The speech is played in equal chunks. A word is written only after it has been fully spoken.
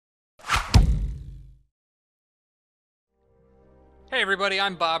Hey everybody,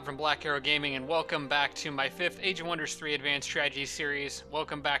 I'm Bob from Black Arrow Gaming, and welcome back to my 5th Age of Wonders 3 Advanced Strategy series.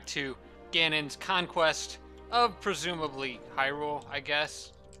 Welcome back to Ganon's conquest of presumably Hyrule, I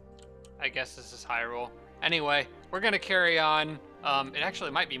guess. I guess this is Hyrule. Anyway, we're going to carry on. It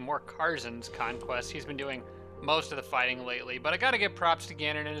actually might be more Karzan's conquest. He's been doing most of the fighting lately, but I got to give props to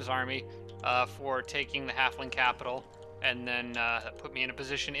Ganon and his army for taking the Halfling capital, and then that put me in a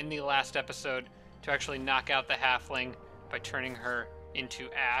position in the last episode to actually knock out the Halfling by turning her into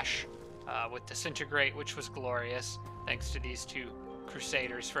ash with Disintegrate, which was glorious. Thanks to these two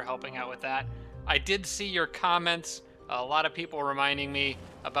Crusaders for helping out with that. I did see your comments. A lot of people reminding me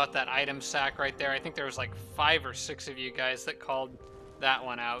about that item sack right there. I think there was like 5 or 6 of you guys that called that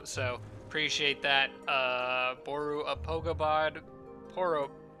one out, so appreciate that. Boru Apogobod, Boru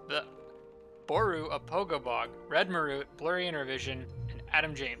Apogobog, Red Marut, Blurry Intervision, and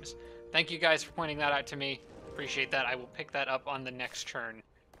Adam James. Thank you guys for pointing that out to me. Appreciate that. I will pick that up on the next turn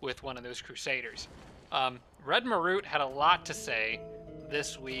with one of those Crusaders. Red Marut had a lot to say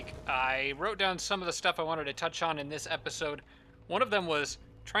this week. I wrote down some of the stuff I wanted to touch on in this episode. One of them was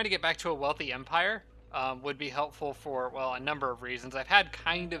trying to get back to a wealthy empire would be helpful for, well, a number of reasons. I've had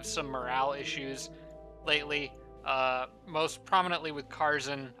kind of some morale issues lately, most prominently with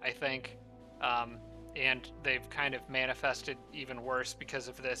Karzan, I think, and they've kind of manifested even worse because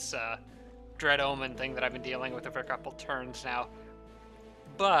of this Dread Omen thing that I've been dealing with for a couple turns now.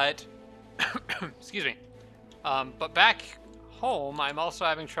 But, excuse me, but back home, I'm also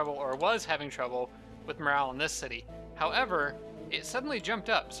having trouble, or was having trouble, with morale in this city. However, it suddenly jumped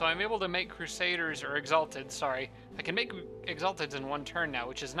up, so I'm able to make Crusaders, or Exalted, sorry. I can make Exalteds in one turn now,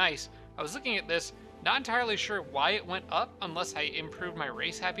 which is nice. I was looking at this, not entirely sure why it went up, unless I improved my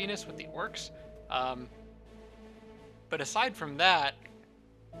race happiness with the Orcs. But aside from that,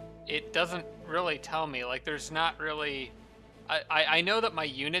 it doesn't really tell me. Like, there's not really... I know that my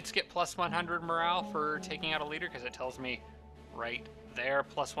units get plus 100 morale for taking out a leader, because it tells me right there,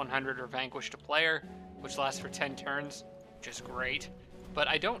 plus 100 or vanquished a player, which lasts for 10 turns, which is great. But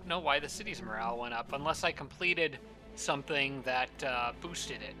I don't know why the city's morale went up, unless I completed something that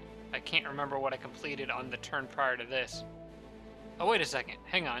boosted it. I can't remember what I completed on the turn prior to this. Oh, wait a second.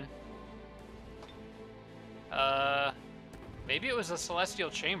 Hang on. Maybe it was the Celestial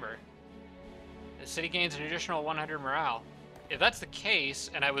Chamber. The city gains an additional 100 morale. If that's the case,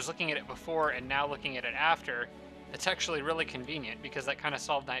 and I was looking at it before and now looking at it after, it's actually really convenient because that kind of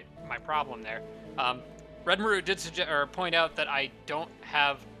solved my problem there. Red Maru did point out that I don't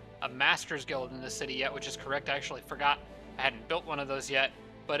have a Master's Guild in the city yet, which is correct. I actually forgot I hadn't built one of those yet,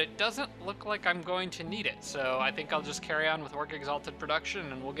 but it doesn't look like I'm going to need it. So I think I'll just carry on with Orc Exalted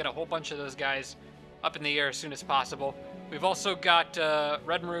production, and we'll get a whole bunch of those guys up in the air as soon as possible. We've also got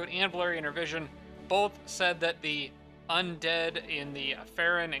Red Marut and Blurry Intervision both said that the undead in the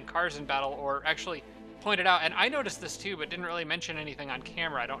Farron and Karzan battle, or actually pointed out, and I noticed this too, but didn't really mention anything on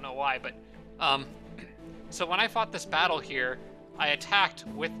camera. I don't know why, but so when I fought this battle here, I attacked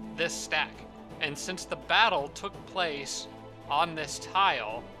with this stack, and since the battle took place on this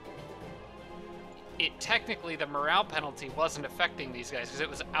tile, it technically, the morale penalty wasn't affecting these guys because it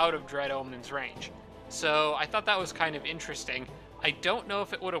was out of Dread Omen's range. So I thought that was kind of interesting. I don't know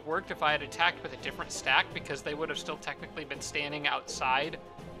if it would have worked if I had attacked with a different stack, because they would have still technically been standing outside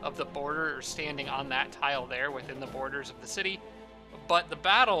of the border, or standing on that tile there within the borders of the city. But the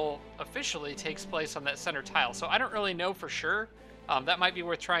battle officially takes place on that center tile, so I don't really know for sure. That might be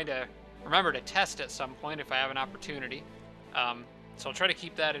worth trying to remember to test at some point if I have an opportunity. So I'll try to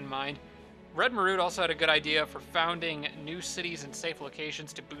keep that in mind. Red Marut also had a good idea for founding new cities and safe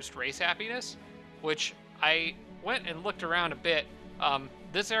locations to boost race happiness, which I went and looked around a bit.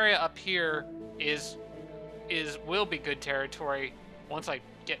 This area up here will be good territory once I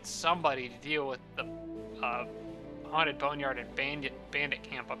get somebody to deal with the Haunted Boneyard and bandit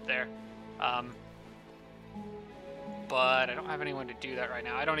camp up there. But I don't have anyone to do that right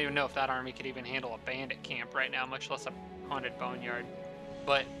now. I don't even know if that army could even handle a bandit camp right now, much less a Haunted Boneyard.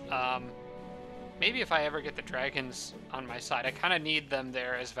 But maybe if I ever get the dragons on my side. I kind of need them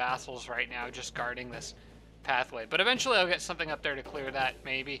there as vassals right now, just guarding this pathway. But eventually I'll get something up there to clear that,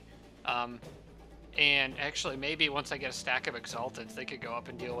 maybe. And actually, maybe once I get a stack of Exalteds, they could go up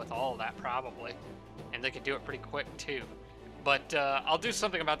and deal with all of that, probably. And they could do it pretty quick, too. But I'll do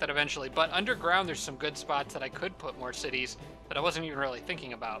something about that eventually. But underground, there's some good spots that I could put more cities that I wasn't even really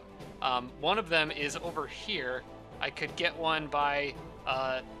thinking about. One of them is over here. I could get one by...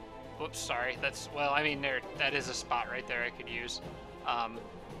 whoops, sorry. That's... Well, I mean, that is a spot right there I could use.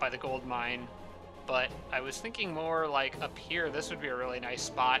 By the gold mine. But I was thinking more like up here. This would be a really nice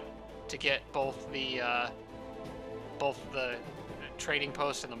spot to get both the trading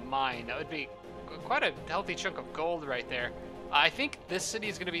post and the mine. That would be quite a healthy chunk of gold right there. I think this city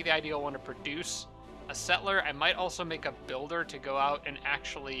is going to be the ideal one to produce a settler. I might also make a builder to go out and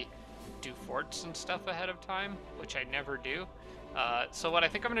actually do forts and stuff ahead of time, which I never do. So what I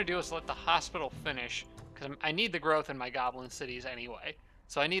think I'm going to do is let the hospital finish, because I need the growth in my goblin cities anyway.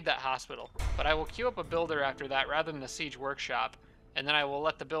 So I need that hospital. But I will queue up a builder after that rather than the siege workshop, and then I will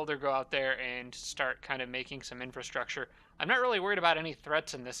let the builder go out there and start kind of making some infrastructure. I'm not really worried about any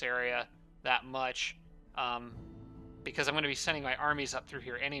threats in this area that much, because I'm going to be sending my armies up through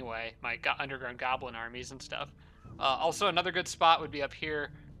here anyway, my underground goblin armies and stuff. Also, another good spot would be up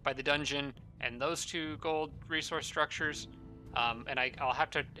here by the dungeon and those 2 gold resource structures. And I'll have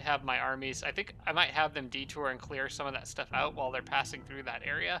to have my armies, I think I might have them detour and clear some of that stuff out while they're passing through that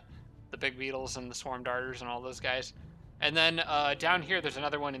area. The big beetles and the swarm darters and all those guys. And then down here, there's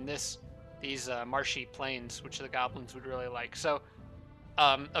another one in these marshy plains, which the goblins would really like. So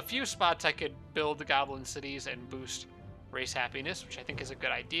a few spots I could build the goblin cities and boost race happiness, which I think is a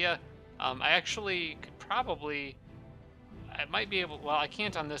good idea. I actually could probably, I might be able, well, I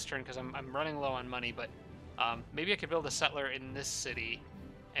can't on this turn because I'm running low on money, but maybe I could build a settler in this city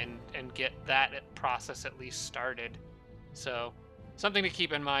and get that process at least started. So something to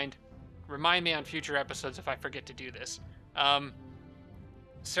keep in mind. Remind me on future episodes if I forget to do this.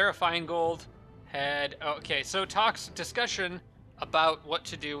 Sarah Feingold had, okay, so discussion about what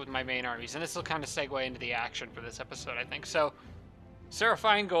to do with my main armies, and this will kind of segue into the action for this episode, I think. So Sarah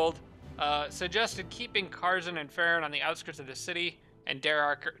Feingold suggested keeping Karzan and Farron on the outskirts of the city and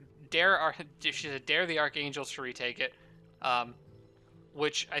dare the Archangels to retake it,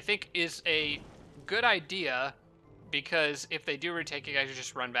 which I think is a good idea, because if they do retake it, I should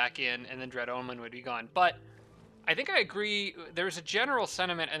just run back in, and then Dread Omen would be gone. But I think I agree. There's a general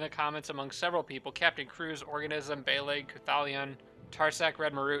sentiment in the comments among several people. Captain Cruz, Organism, Baleg, Kuthalion, Tarsak,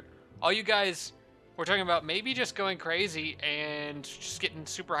 Red Marut. All you guys were talking about maybe just going crazy and just getting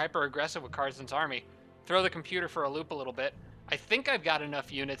super hyper aggressive with Karzan's army. Throw the computer for a loop a little bit. I think I've got enough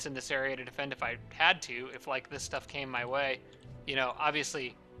units in this area to defend if I had to, if like this stuff came my way. You know,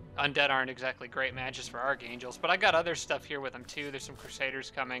 obviously undead aren't exactly great matches for Archangels, but I got other stuff here with them too. There's some Crusaders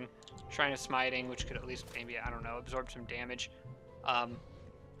coming, Shrine of Smiting, which could at least maybe, I don't know, absorb some damage.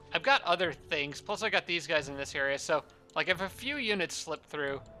 I've got other things, plus I got these guys in this area, so like if a few units slip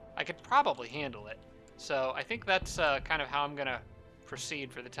through, I could probably handle it. So I think that's kind of how I'm gonna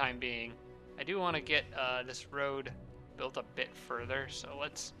proceed for the time being. I do want to get this road built a bit further, so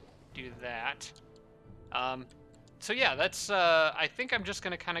let's do that. So yeah, that's, I think I'm just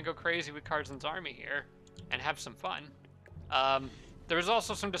going to kind of go crazy with Karzan's army here and have some fun. There was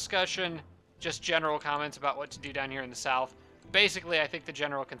also some discussion, just general comments about what to do down here in the south. Basically, I think the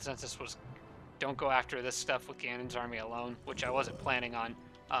general consensus was don't go after this stuff with Ganon's army alone, which I wasn't planning on.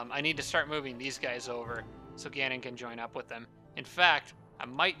 I need to start moving these guys over so Ganon can join up with them. In fact, I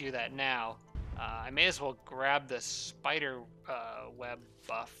might do that now. I may as well grab the spider web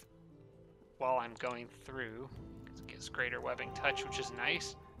buff while I'm going through. It gives greater webbing touch, which is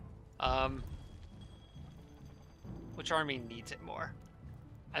nice. Which army needs it more?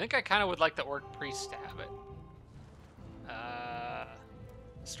 I think I kind of would like the Orc Priest to have it.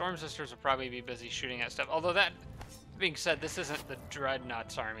 Storm Sisters will probably be busy shooting at stuff. Although that being said, this isn't the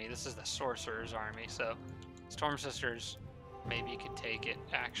Dreadnought's army. This is the Sorcerer's army. So Storm Sisters maybe could take it,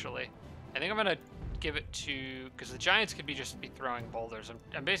 actually. I think I'm going to give it to... because the Giants could just be throwing boulders.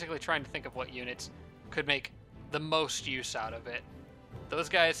 I'm basically trying to think of what units could make the most use out of it. Those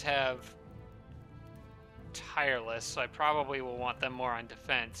guys have Tireless, so I probably will want them more on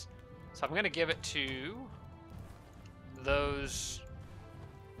defense. So I'm going to give it to those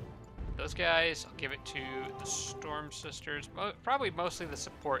guys. I'll give it to the Storm Sisters, probably mostly the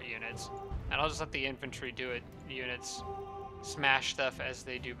support units, and I'll just let the infantry units smash stuff as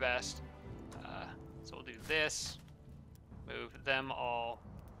they do best. So we'll do this, move them all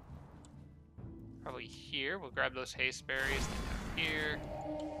probably here. We'll grab those haste berries here.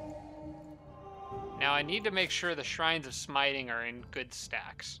 Now I need to make sure the Shrines of Smiting are in good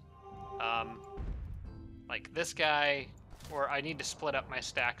stacks. Like this guy, or I need to split up my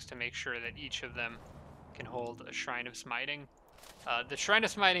stacks to make sure that each of them can hold a Shrine of Smiting. The Shrine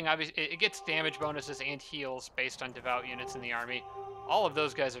of Smiting, obviously, it gets damage bonuses and heals based on devout units in the army. All of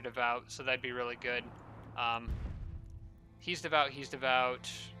those guys are devout, so that'd be really good. He's devout, he's devout.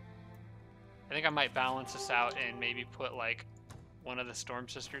 I think I might balance this out and maybe put like one of the Storm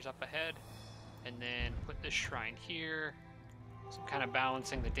Sisters up ahead. And then put this shrine here. So I'm kind of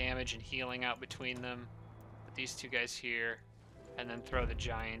balancing the damage and healing out between them. Put these two guys here. And then throw the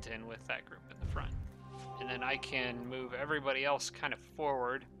giant in with that group in the front. And then I can move everybody else kind of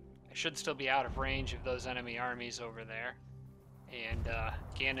forward. I should still be out of range of those enemy armies over there. And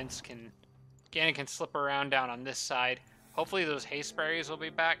Ganon can slip around down on this side. Hopefully those haste berries will be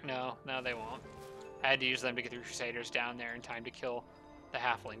back. No, they won't. I had to use them to get the Crusaders down there in time to kill the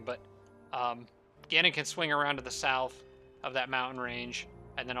halfling. But Ganon can swing around to the south of that mountain range,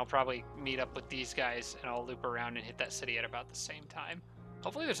 and then I'll probably meet up with these guys, and I'll loop around and hit that city at about the same time.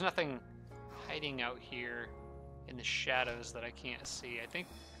 Hopefully there's nothing hiding out here in the shadows that I can't see. I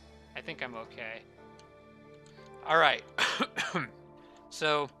think I'm okay. All right.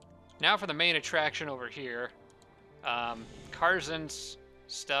 So now for the main attraction over here. Karzan's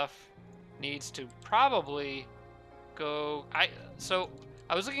stuff needs to probably go. So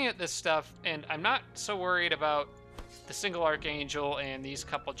I was looking at this stuff, and I'm not so worried about the single Archangel and these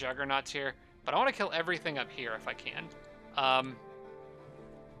couple Juggernauts here, but I want to kill everything up here if I can.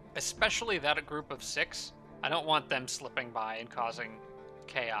 Especially that group of 6. I don't want them slipping by and causing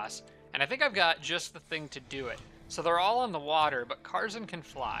chaos. And I think I've got just the thing to do it. So they're all on the water, but Karzan can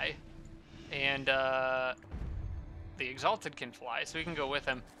fly. And the Exalted can fly, so we can go with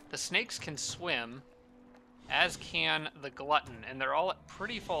him. The snakes can swim, as can the Glutton, and they're all at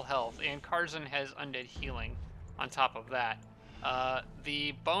pretty full health, and Karzan has undead healing on top of that.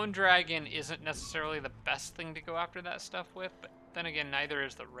 The Bone Dragon isn't necessarily the best thing to go after that stuff with, but then again, neither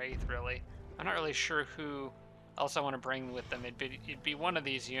is the Wraith, really. I'm not really sure who else I want to bring with them. It'd be one of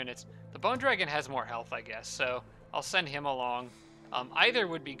these units. The Bone Dragon has more health, I guess, so I'll send him along. Either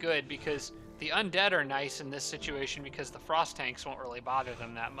would be good, because the undead are nice in this situation because the frost tanks won't really bother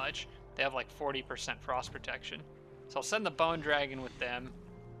them that much. They have like 40% frost protection. So I'll send the Bone Dragon with them.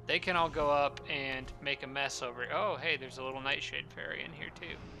 They can all go up and make a mess over. Oh, hey, there's a little Nightshade Fairy in here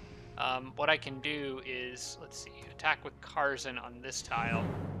too. What I can do is, let's see, attack with Karzan on this tile.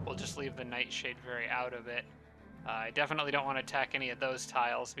 We'll just leave the Nightshade Fairy out of it. I definitely don't want to attack any of those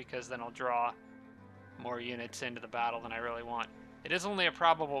tiles because then I'll draw more units into the battle than I really want. It is only a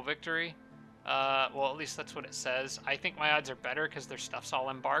probable victory. Well, at least that's what it says. I think my odds are better because their stuff's all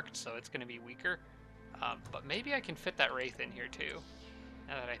embarked, so it's going to be weaker. But maybe I can fit that Wraith in here too,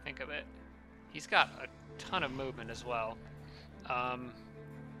 now that I think of it. He's got a ton of movement as well.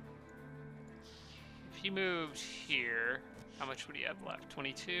 If he moved here, how much would he have left?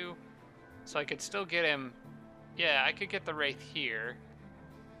 22? So I could still get him... Yeah, I could get the Wraith here.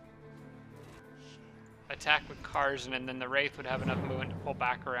 Attack with Karzan, and then the Wraith would have enough movement to pull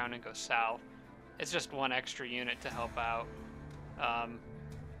back around and go south. It's just one extra unit to help out.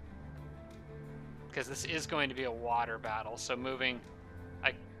 Because this is going to be a water battle, so moving...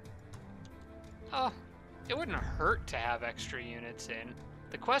 Oh, it wouldn't hurt to have extra units in.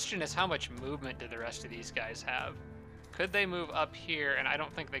 The question is, how much movement do the rest of these guys have? Could they move up here? And I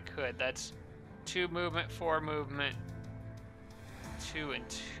don't think they could. That's 2 movement, 4 movement, 2 and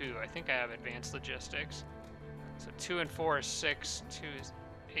 2. I think I have advanced logistics. So 2 and 4 is 6, 2 is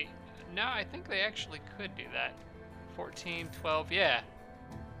 8. No, I think they actually could do that. 14, 12, yeah.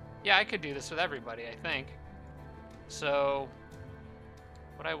 Yeah, I could do this with everybody, I think. So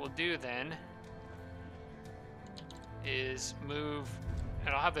what I will do then is move,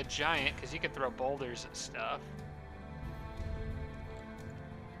 and I'll have the giant because he can throw boulders and stuff.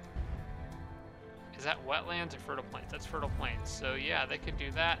 Is that wetlands or fertile plains? That's fertile plains. So yeah, they could do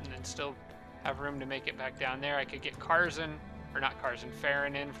that and then still have room to make it back down there. I could get Karzan, or not Karzan,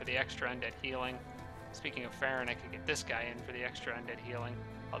 Farron in for the extra undead healing. Speaking of Farron, I could get this guy in for the extra undead healing.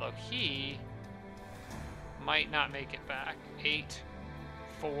 Although he might not make it back. 8,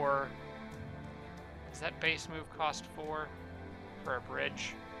 4. Does that base move cost 4 for a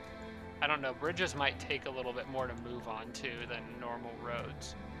bridge? I don't know. Bridges might take a little bit more to move on to than normal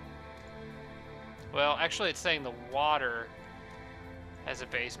roads. Well, actually it's saying the water has a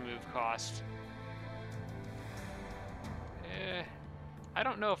base move cost. I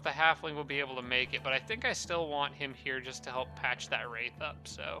don't know if the halfling will be able to make it, but I think I still want him here just to help patch that Wraith up,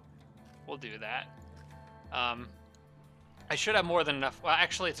 so we'll do that. I should have more than enough. Well,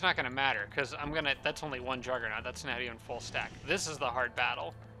 actually, it's not going to matter, because that's only 1 Juggernaut. That's not even full stack. This is the hard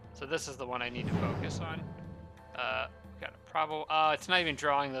battle, so this is the one I need to focus on. Got a Provo. It's not even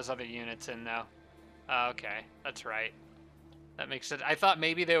drawing those other units in, though. Okay, that's right. That makes sense. I thought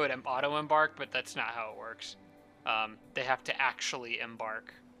maybe they would auto-embark, but that's not how it works. They have to actually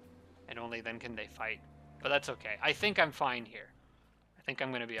embark, and only then can they fight. But that's okay. I think I'm fine here. I think I'm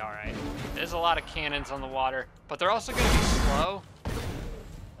going to be alright. There's a lot of cannons on the water, but they're also going to be slow.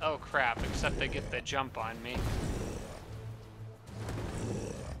 Oh crap, except they get the jump on me.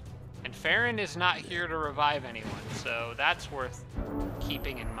 And Farron is not here to revive anyone, so that's worth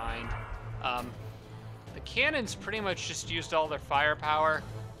keeping in mind. The cannons pretty much just used all their firepower.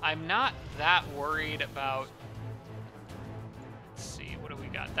 I'm not that worried about... Let's see, what do we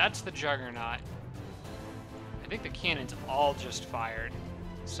got? That's the Juggernaut. I think the cannons all just fired.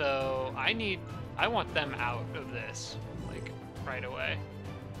 So I want them out of this, like, right away.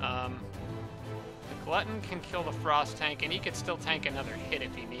 The Glutton can kill the Frost tank, and he could still tank another hit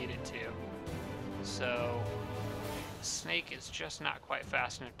if he needed to. So the Snake is just not quite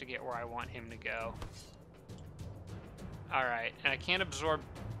fast enough to get where I want him to go. Alright, and I can't absorb...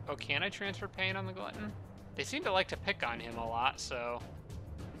 Oh, can I transfer pain on the Glutton? They seem to like to pick on him a lot, so...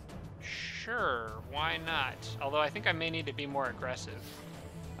 Sure, why not? Although I think I may need to be more aggressive.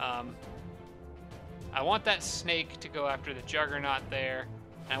 I want that Snake to go after the Juggernaut there,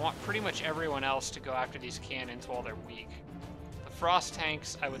 and I want pretty much everyone else to go after these cannons while they're weak. The Frost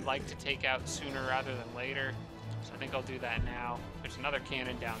tanks I would like to take out sooner rather than later, so I think I'll do that now. There's another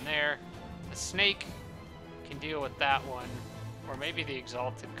cannon down there. The Snake can deal with that one, or maybe the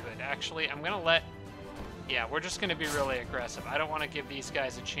Exalted could. Actually, I'm gonna let... Yeah, we're just gonna be really aggressive. I don't want to give these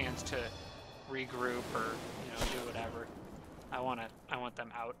guys a chance to regroup or, you know, do whatever. I want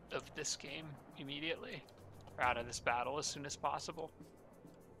them out of this game immediately, or out of this battle as soon as possible.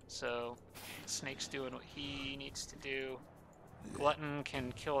 So, Snake's doing what he needs to do. Glutton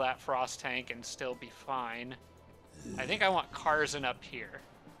can kill that Frost tank and still be fine. I think I want Karzan up here,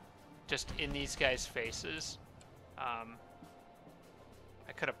 just in these guys' faces. I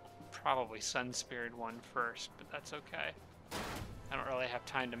could have probably Sun Speared one first, but that's okay. I don't really have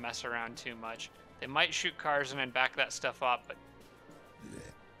time to mess around too much. They might shoot Karzan and back that stuff up,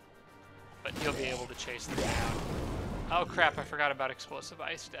 but he'll be able to chase them down. Oh crap, I forgot about Explosive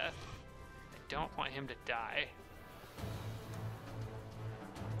Ice Death. I don't want him to die.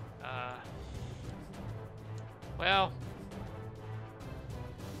 Well,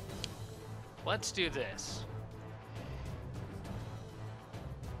 let's do this.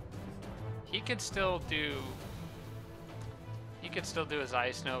 He could still do his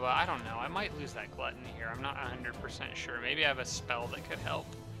Ice Nova. I don't know. I might lose that Glutton here. I'm not 100% sure. Maybe I have a spell that could help.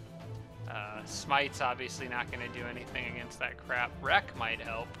 Smite's obviously not going to do anything against that crap. Wreck might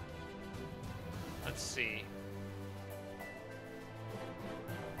help. Let's see.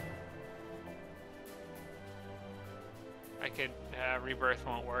 I could... Rebirth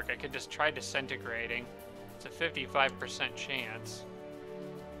won't work. I could just try Disintegrating. It's a 55% chance.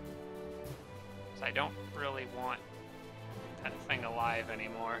 I don't really want that thing alive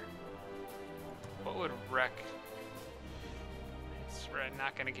anymore. What would Wreck... It's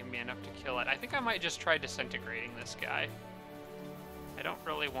not going to give me enough to kill it. I think I might just try Disintegrating this guy. I don't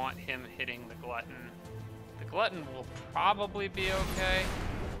really want him hitting the Glutton. The Glutton will probably be okay.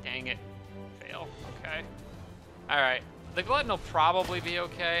 Dang it. Fail. Okay. Alright. The Glutton will probably be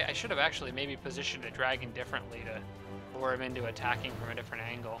okay. I should have actually maybe positioned a dragon differently to lure him into attacking from a different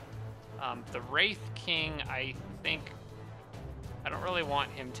angle. The Wraith King, I think... I don't really want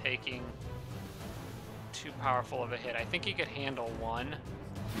him taking too powerful of a hit. I think he could handle one.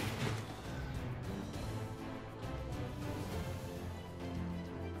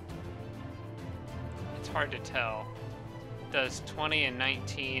 It's hard to tell. Does 20 and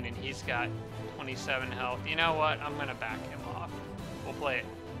 19, and he's got 27 health. You know what? I'm going to back him off. We'll play it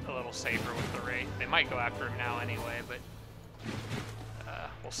a little safer with the Wraith. They might go after him now anyway, but...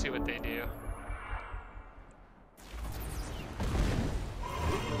 we'll see what they do.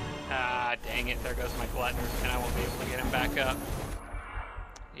 Ah, dang it. There goes my Glutton, and I won't be able to get him back up.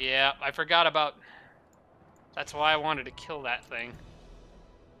 Yeah, I forgot about... That's why I wanted to kill that thing.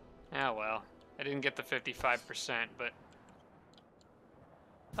 Ah, well. I didn't get the 55%, but...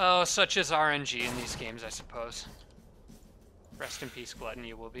 Oh, such is RNG in these games, I suppose. Rest in peace, Glutton.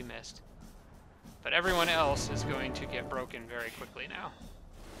 You will be missed. But everyone else is going to get broken very quickly now.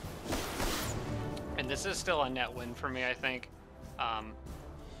 And this is still a net win for me, I think.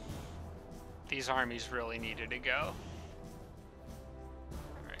 These armies really needed to go.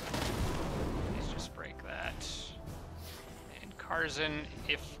 Alright. Let's just break that. And Karzan,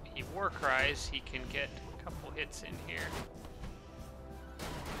 if he War Cries, he can get a couple hits in here.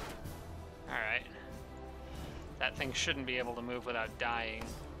 Alright. That thing shouldn't be able to move without dying.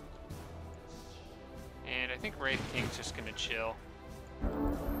 And I think Wraith King's just gonna chill.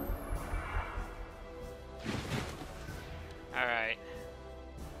 Alright.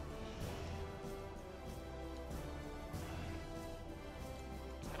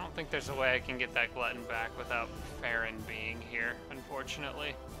 I don't think there's a way I can get that Glutton back without Farron being here,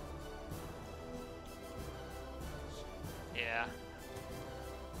 unfortunately. Yeah.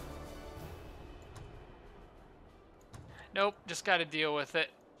 Nope, just gotta deal with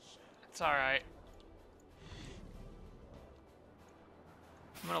it. It's alright.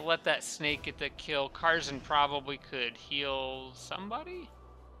 I'm gonna let that snake get the kill. Karzan probably could heal somebody?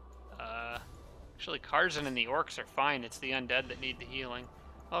 Actually, Karzan and the orcs are fine. It's the undead that need the healing.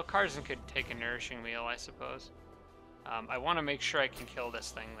 Well, Karzan could take a nourishing meal, I suppose. I want to make sure I can kill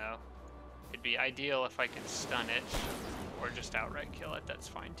this thing, though. It'd be ideal if I could stun it, or just outright kill it. That's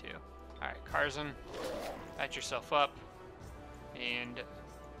fine, too. Alright, Karzan, patch yourself up. And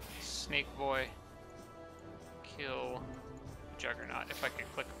Snake Boy, kill Juggernaut. If I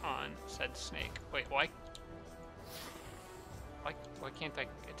could click on said snake. Wait, why can't I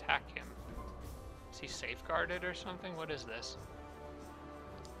attack him? Is he safeguarded or something? What is this?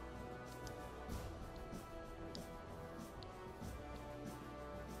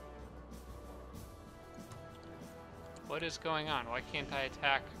 What is going on? Why can't I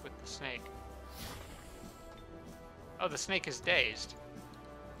attack with the snake? Oh, the snake is dazed.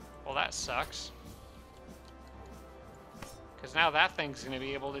 Well, that sucks. Because now that thing's going to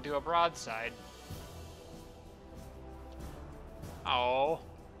be able to do a broadside. Oh.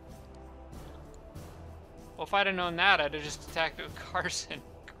 Well, if I'd have known that, I'd have just attacked it with Karzan.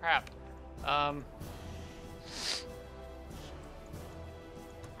 Crap.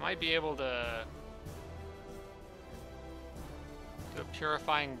 Might be able to do a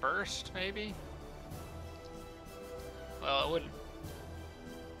purifying burst, maybe? Well,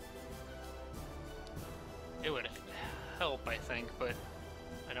 it would help, I think, but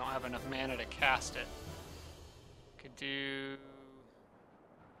I don't have enough mana to cast it. Could do...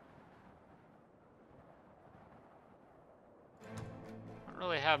 don't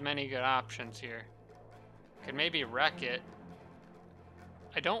really have many good options here. Could maybe wreck it.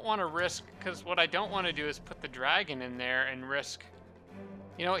 I don't want to risk, because what I don't want to do is put the dragon in there and risk...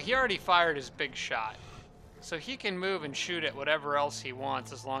 You know, he already fired his big shot. So he can move and shoot at whatever else he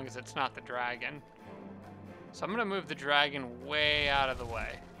wants as long as it's not the dragon. So I'm going to move the dragon way out of the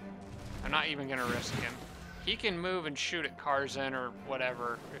way. I'm not even going to risk him. He can move and shoot at Karzan or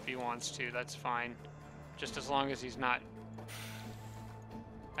whatever if he wants to. That's fine. Just as long as he's not...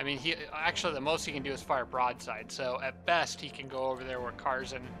 I mean, actually the most he can do is fire broadside. So at best he can go over there where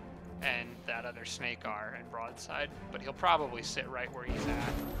Karzan and that other snake are and broadside. But he'll probably sit right where he's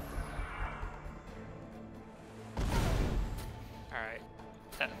at. Alright.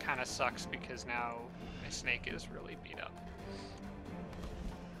 That kind of sucks because now my snake is really beat up.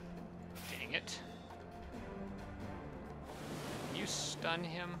 Dang it. Can you stun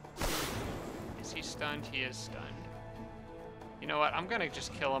him? Is he stunned? He is stunned. You know what? I'm gonna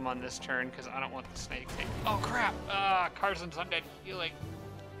just kill him on this turn because I don't want the snake to... Oh crap! Karzan's undead healing.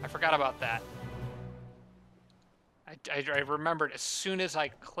 I forgot about that. I remembered as soon as I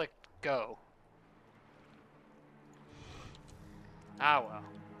clicked go. Ah well.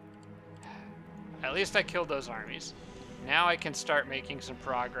 At least I killed those armies. Now I can start making some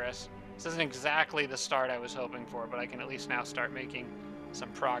progress. This isn't exactly the start I was hoping for, but I can at least now start making some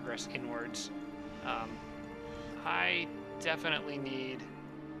progress inwards. I definitely need...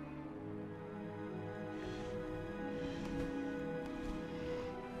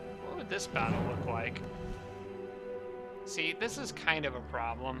 What would this battle look like? See, this is kind of a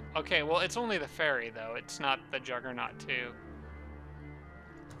problem. Okay, well, it's only the ferry, though. It's not the Juggernaut, too.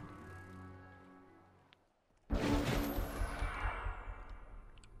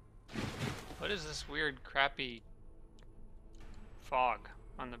 What is this weird, crappy fog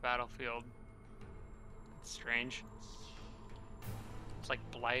on the battlefield? It's strange. It's like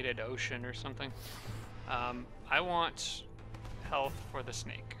blighted ocean or something. I want health for the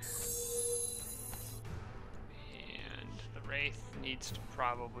snake. And the wraith needs to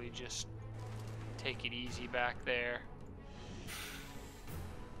probably just take it easy back there.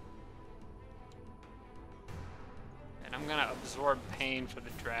 And I'm gonna absorb pain for the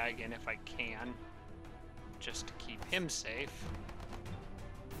dragon if I can, just to keep him safe.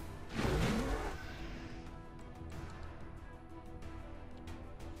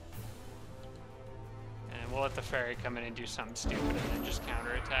 And we'll let the fairy come in and do something stupid and then just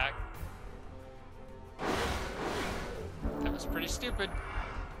counterattack. That was pretty stupid.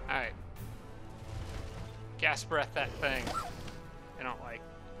 Alright. Gas breath that thing. I don't like...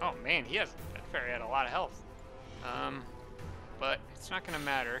 Oh man, that fairy had a lot of health. But it's not going to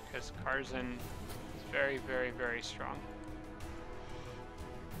matter because Karzan is very, very, very strong.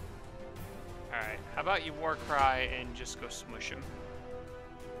 Alright, how about you War Cry and just go smush him?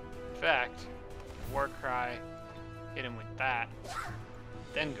 In fact, War Cry, hit him with that,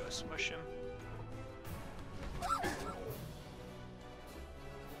 then go smush him.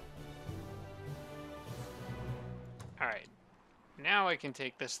 Alright, now I can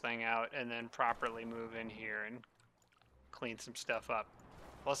take this thing out and then properly move in here and clean some stuff up.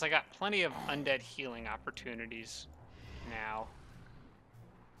 Plus, I got plenty of undead healing opportunities now.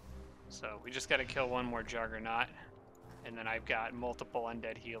 So, we just got to kill one more Juggernaut. And then I've got multiple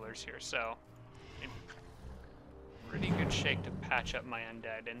undead healers here, so... in pretty good shape to patch up my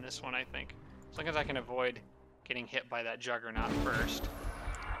undead in this one, I think. As long as I can avoid getting hit by that Juggernaut first.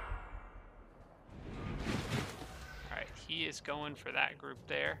 Alright, he is going for that group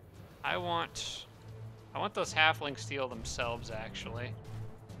there. I want those halflings to heal themselves, actually.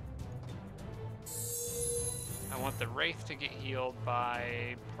 I want the Wraith to get healed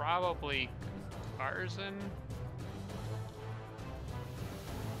by probably Tarzan.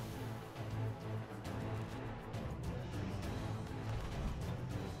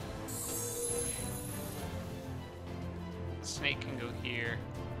 Snake can go here.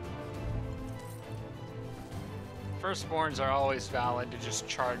 Firstborns are always valid to just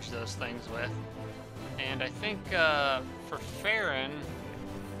charge those things with. And I think for Farron,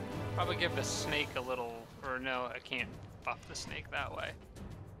 probably give the snake a little, or no, I can't buff the snake that way.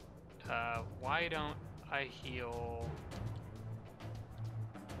 Why don't I heal?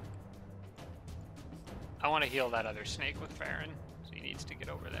 I want to heal that other snake with Farron, so he needs to get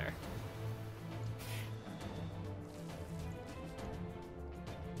over there.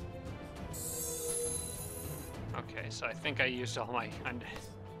 Okay, so I think I used all my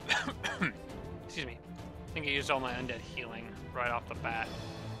undead. Excuse me. I think I used all my undead healing right off the bat.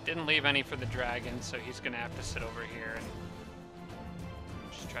 Didn't leave any for the dragon, so he's gonna have to sit over here and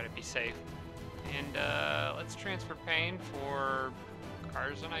just try to be safe. And let's transfer pain for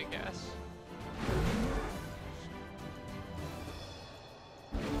Tarzan, I guess.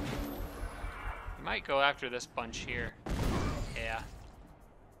 Might go after this bunch here. Yeah.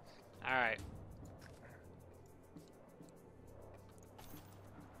 All right.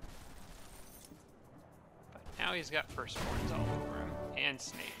 Now he's got firstborns all over him, and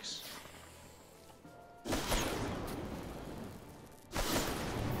snakes.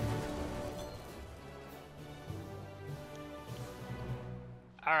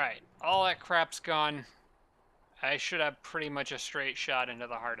 Alright, all that crap's gone. I should have pretty much a straight shot into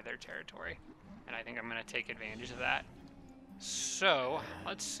the heart of their territory. And I think I'm going to take advantage of that. So,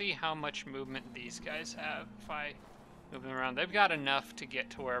 let's see how much movement these guys have if I move them around. They've got enough to get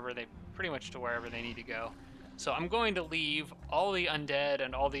to wherever they, pretty much to wherever they need to go. So I'm going to leave all the undead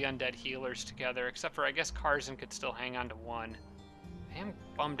and all the undead healers together, except for I guess Tarzan could still hang on to one. I am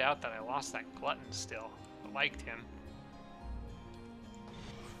bummed out that I lost that glutton still. I liked him.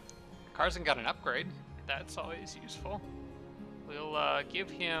 Tarzan got an upgrade. That's always useful. We'll give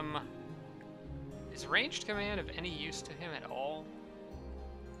him... Is ranged command of any use to him at all?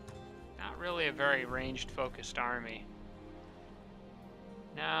 Not really a very ranged focused army.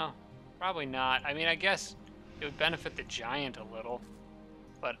 No, probably not. I mean, I guess it would benefit the giant a little,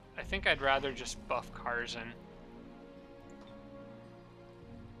 but I think I'd rather just buff Tarzan.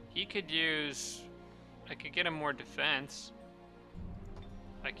 He could use... I could get him more defense.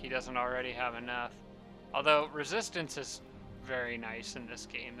 Like he doesn't already have enough. Although resistance is very nice in this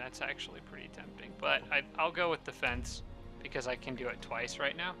game. That's actually pretty tempting. But I'll go with defense because I can do it twice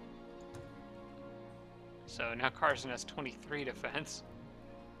right now. So now Tarzan has 23 defense.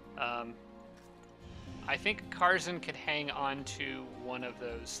 I think Tarzan could hang on to one of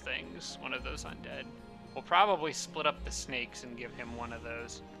those things, one of those undead. We'll probably split up the snakes and give him one of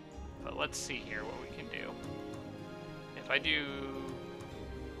those. But let's see here what we can do. If I do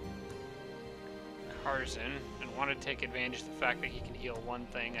Tarzan and want to take advantage of the fact that he can heal one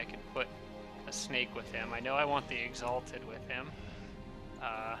thing, I can put a snake with him. I know I want the Exalted with him.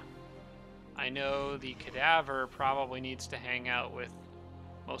 I know the Cadaver probably needs to hang out with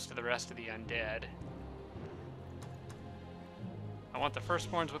most of the rest of the undead. I want the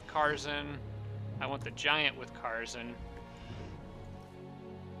Firstborns with Tarzan. I want the Giant with Tarzan.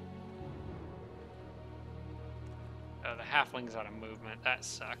 Oh, the Halfling's out of movement. That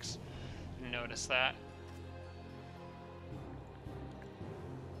sucks. Notice that.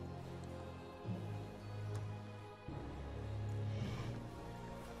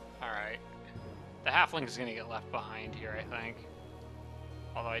 Alright. The Halfling's gonna get left behind here, I think.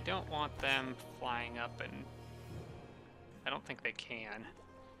 Although I don't want them flying up and... I don't think they can.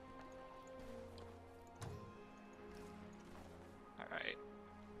 Alright.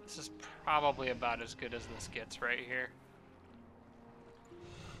 This is probably about as good as this gets right here.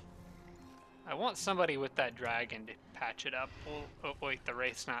 I want somebody with that dragon to patch it up. Oh wait, the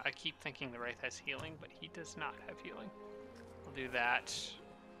Wraith's not. I keep thinking the Wraith has healing, but he does not have healing. We'll do that.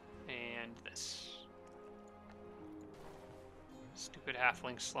 And this. Stupid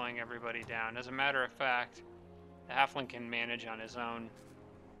Halfling slowing everybody down. As a matter of fact, the Halfling can manage on his own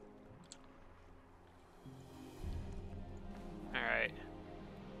Alright.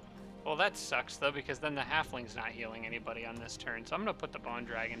 Well, that sucks, though, because then the halfling's not healing anybody on this turn. So I'm going to put the Bone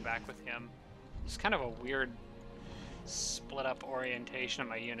Dragon back with him. It's kind of a weird split-up orientation of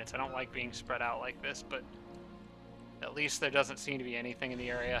my units. I don't like being spread out like this, but at least there doesn't seem to be anything in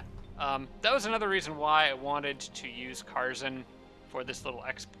the area. That was another reason why I wanted to use Karzan for this little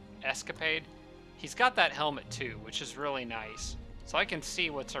escapade. He's got that helmet, too, which is really nice. So I can see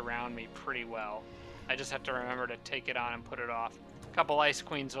what's around me pretty well. I just have to remember to take it on and put it off. A couple Ice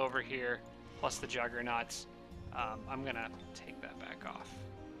Queens over here, plus the Juggernauts. I'm gonna take that back off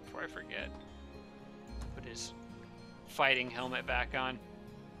before I forget. Put his fighting helmet back on.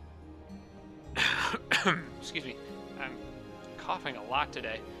 Excuse me, I'm coughing a lot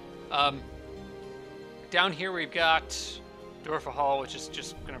today. Down here we've got Dorfa Hall, which is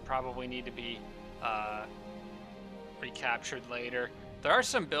just gonna probably need to be recaptured later. There are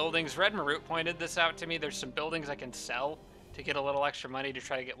some buildings. Red Marut pointed this out to me. There's some buildings I can sell to get a little extra money to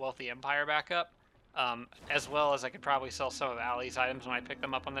try to get Wealthy Empire back up. As well as I could probably sell some of Ali's items when I pick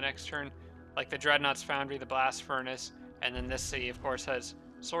them up on the next turn. Like the Dreadnought's Foundry, the Blast Furnace, and then this city, of course, has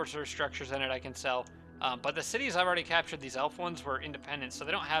sorcerer structures in it I can sell. But the cities I've already captured, these elf ones, were independent, so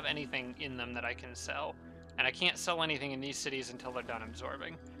they don't have anything in them that I can sell. And I can't sell anything in these cities until they're done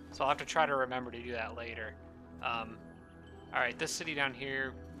absorbing. So I'll have to try to remember to do that later. Alright, this city down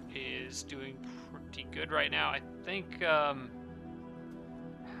here is doing pretty good right now. I think I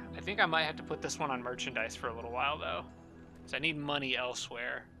might have to put this one on merchandise for a little while, though. Because I need money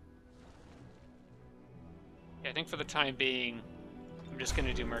elsewhere. Yeah, I think for the time being, I'm just going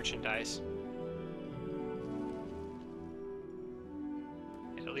to do merchandise.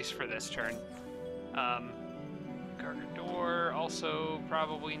 At least for this turn. Gargador also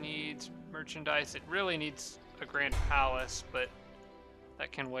probably needs merchandise. It really needs a Grand Palace, but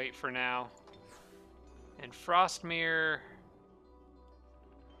that can wait for now. And Frostmere,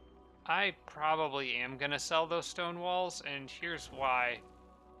 I probably am going to sell those stone walls, and here's why.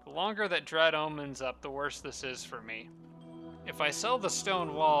 The longer that Dread Omen's up, the worse this is for me. If I sell the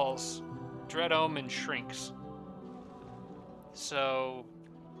stone walls, Dread Omen shrinks. So...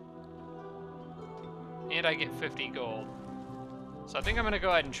 and I get 50 gold. So I think I'm going to go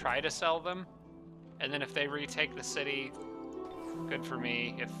ahead and try to sell them. And then if they retake the city, good for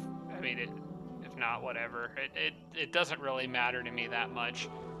me. If not, whatever. It doesn't really matter to me that much.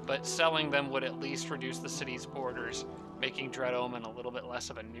 But selling them would at least reduce the city's borders, making Dread Omen a little bit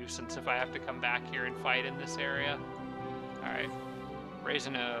less of a nuisance if I have to come back here and fight in this area. Alright.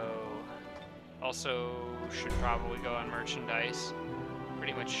 Raisino also should probably go on merchandise.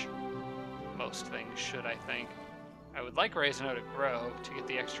 Pretty much most things should, I think. I would like Raisino to grow to get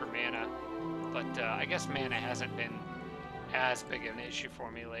the extra mana, but I guess mana hasn't been as big of an issue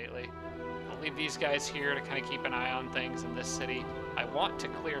for me lately. I'll leave these guys here to kind of keep an eye on things in this city. I want to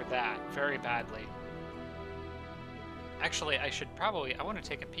clear that very badly. Actually, I want to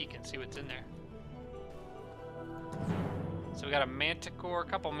take a peek and see what's in there. So we got a Manticore, a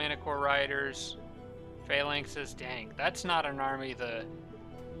couple Manticore Riders, Phalanxes. Dang, that's not an army that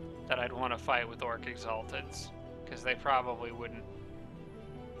I'd want to fight with Orc Exalteds, because they probably wouldn't.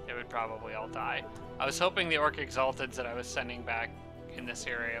 They would probably all die. I was hoping the Orc Exalteds that I was sending back in this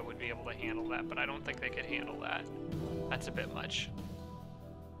area would be able to handle that, but I don't think they could handle that. That's a bit much.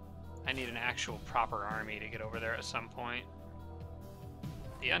 I need an actual proper army to get over there at some point.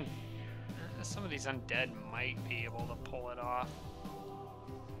 Some of these undead might be able to pull it off.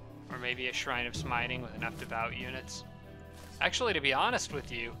 Or maybe a Shrine of Smiting with enough devout units. Actually, to be honest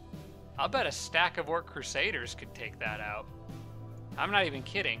with you, I'll bet a stack of Orc Crusaders could take that out. I'm not even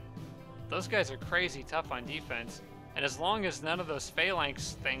kidding. Those guys are crazy tough on defense, and as long as none of those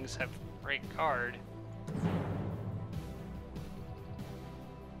Phalanx things have break guard...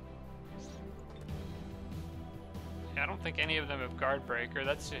 I don't think any of them have Guard Breaker.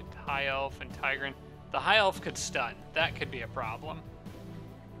 That's it. High Elf and Tigran. The High Elf could stun. That could be a problem.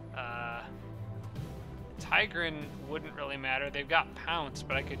 Tigran wouldn't really matter. They've got Pounce,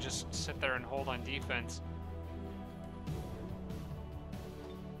 but I could just sit there and hold on defense.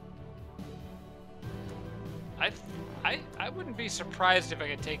 I wouldn't be surprised if I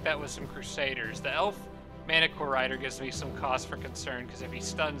could take that with some Crusaders. The Elf Manticore Rider gives me some cause for concern, because if he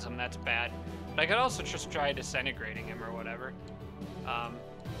stuns him, that's bad. But I could also just try disintegrating him or whatever.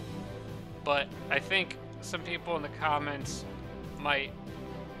 But I think some people in the comments might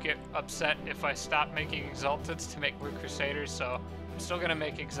get upset if I stop making Exalteds to make Blue Crusaders, so I'm still going to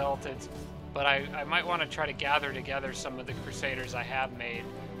make Exalteds. But I might want to try to gather together some of the Crusaders I have made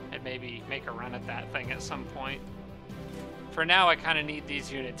and maybe make a run at that thing at some point. For now, I kind of need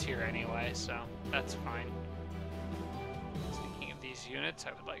these units here anyway, so that's fine. Let's see. these units,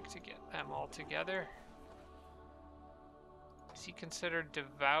 I would like to get them all together. Is he considered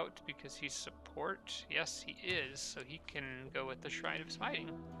devout because he's support? Yes, he is, so he can go with the Shrine of Smiting.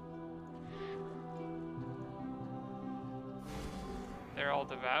 They're all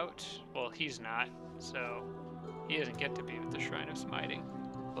devout. Well, he's not, so he doesn't get to be with the Shrine of Smiting.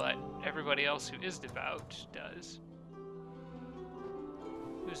 But everybody else who is devout does.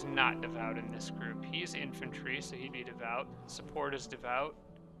 Who's not devout in this group? He's infantry, so he'd be devout. Support is devout.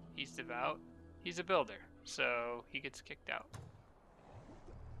 He's devout. He's a builder, so he gets kicked out.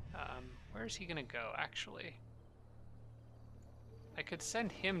 Where's he gonna go, actually? I could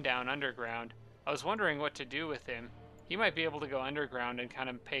send him down underground. I was wondering what to do with him. He might be able to go underground and kind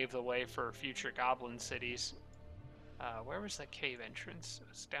of pave the way for future goblin cities. Where was that cave entrance? It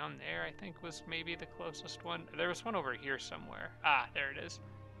was down there, I think, was maybe the closest one. There was one over here somewhere. Ah, there it is.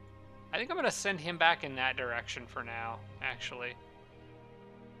 I think I'm going to send him back in that direction for now, actually.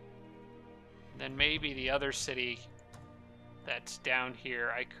 Then maybe the other city that's down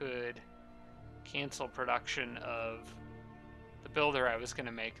here, I could cancel production of the builder I was going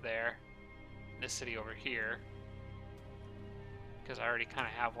to make there. This city over here. Because I already kind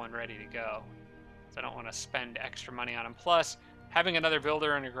of have one ready to go. So I don't want to spend extra money on them. Plus, having another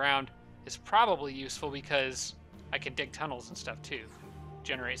builder underground is probably useful because I can dig tunnels and stuff too.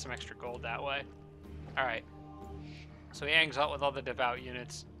 Generate some extra gold that way. Alright. So he hangs out with all the devout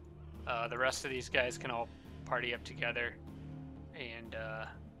units. The rest of these guys can all party up together. And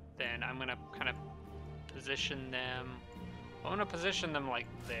then I'm going to kind of position them. I want to position them like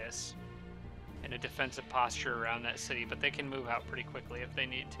this. In a defensive posture around that city. But they can move out pretty quickly if they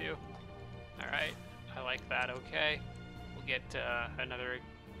need to. Alright, I like that, okay. We'll get another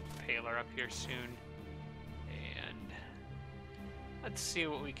paler up here soon. And let's see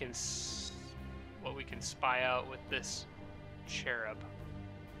what we can spy out with this cherub.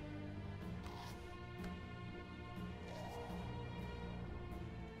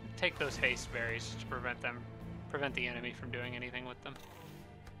 Take those haste berries to prevent the enemy from doing anything with them.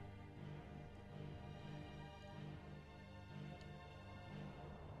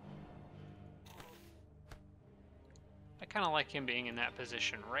 Kind of like him being in that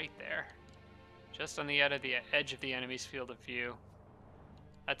position right there, just on the edge of the enemy's field of view.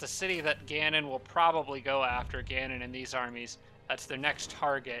 That's a city that Ganon will probably go after. Ganon and these armies, that's their next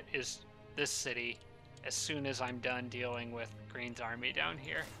target, is this city, as soon as I'm done dealing with Green's army down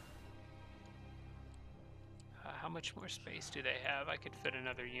here. How much more space do they have? I could fit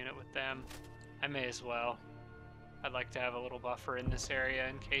another unit with them. I may as well. I'd like to have a little buffer in this area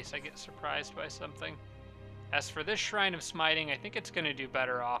in case I get surprised by something. As for this Shrine of Smiting, I think it's going to do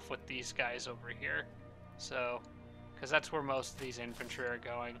better off with these guys over here. So, because that's where most of these infantry are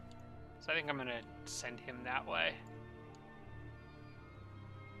going. So I think I'm going to send him that way.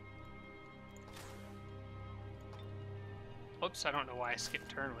 Oops, I don't know why I skipped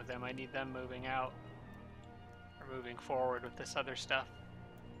turn with them. I need them moving out. Or moving forward with this other stuff.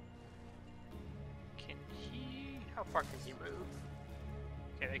 Can he... How far can he move?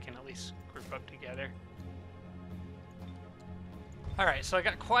 Okay, they can at least group up together. Alright, so I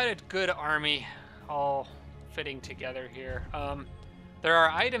got quite a good army all fitting together here. There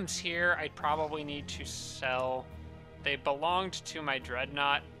are items here I'd probably need to sell. They belonged to my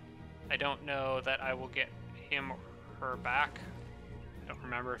Dreadnought. I don't know that I will get him or her back. I don't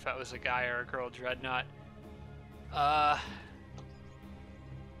remember if that was a guy or a girl Dreadnought.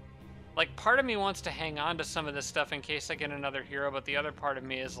 Like, part of me wants to hang on to some of this stuff in case I get another hero, but the other part of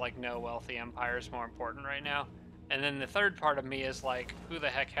me is like, no, wealthy empire is more important right now. And then the third part of me is like, who the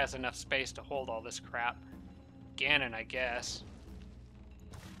heck has enough space to hold all this crap? Ganon, I guess.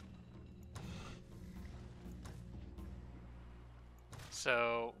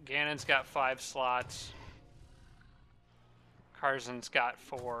 So, Ganon's got 5 slots. Karzen's got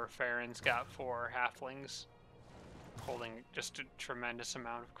 4. Farron's got 4. Halflings holding just a tremendous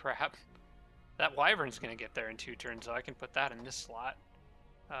amount of crap. That Wyvern's going to get there in 2 turns, so I can put that in this slot.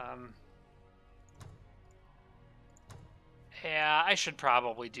 Yeah, I should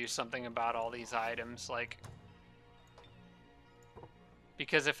probably do something about all these items, like,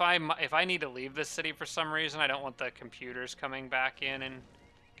 because if I need to leave this city for some reason, I don't want the computers coming back in and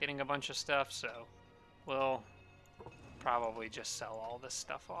getting a bunch of stuff, so we'll probably just sell all this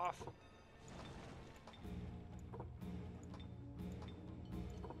stuff off.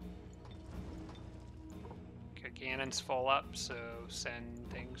 Okay, Ganon's full up, so send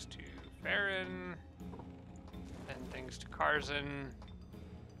things to Farron. Send things to Karzen.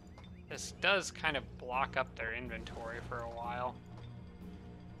 This does kind of block up their inventory for a while.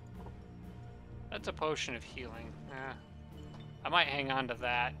 That's a potion of healing. I might hang on to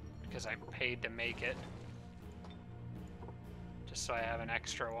that because I paid to make it. Just so I have an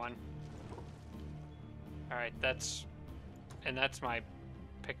extra one. Alright, that's my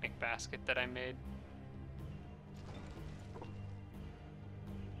picnic basket that I made.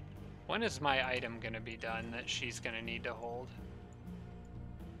 When is my item going to be done that she's going to need to hold?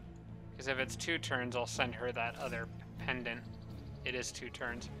 Because if it's 2 turns, I'll send her that other pendant. It is 2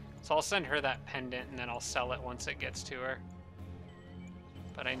 turns. So I'll send her that pendant, and then I'll sell it once it gets to her.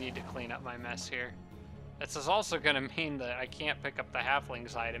 But I need to clean up my mess here. This is also going to mean that I can't pick up the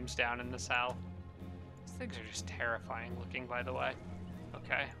halflings items down in the south. These things are just terrifying looking, by the way.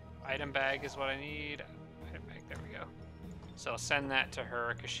 Okay, item bag is what I need. Item bag, there we go. So I'll send that to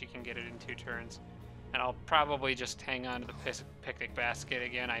her because she can get it in 2 turns. And I'll probably just hang on to the picnic basket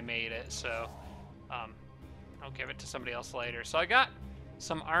again. I made it, so I'll give it to somebody else later. So I got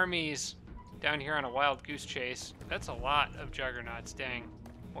some armies down here on a wild goose chase. That's a lot of juggernauts, dang.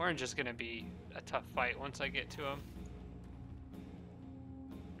 Orange is going to be a tough fight once I get to him.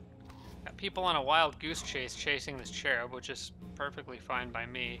 Got people on a wild goose chase chasing this cherub, which is perfectly fine by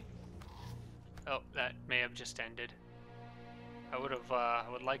me. Oh, that may have just ended. I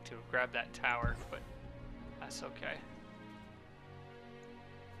would like to have grabbed that tower, but that's okay.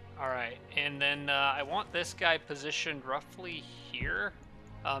 Alright, and then I want this guy positioned roughly here.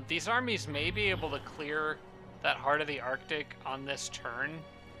 These armies may be able to clear that Heart of the Arctic on this turn,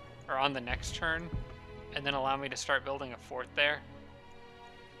 or on the next turn, and then allow me to start building a fort there.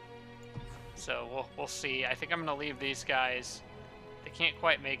 So we'll see. I think I'm going to leave these guys. They can't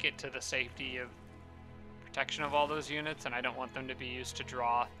quite make it to the safety of protection of all those units, and I don't want them to be used to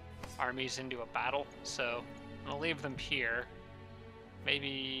draw armies into a battle, so I'm going to leave them here.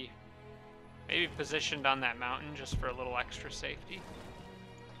 Maybe positioned on that mountain just for a little extra safety.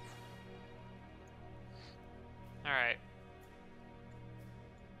 Alright.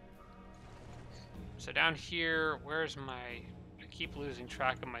 So down here, where's my... I keep losing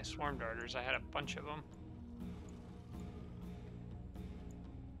track of my swarm darters. I had a bunch of them.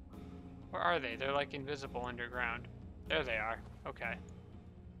 Where are they? They're like invisible underground. There they are. Okay.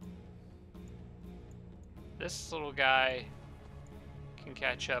 This little guy can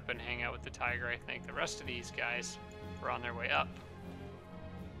catch up and hang out with the tiger, I think. The rest of these guys were on their way up.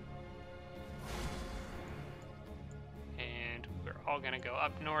 And we're all going to go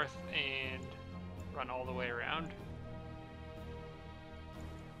up north and run all the way around.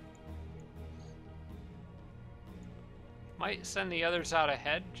 Might send the others out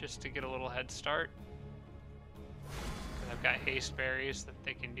ahead just to get a little head start. Because I've got haste berries that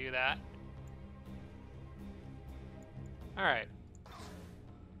they can do that. Alright.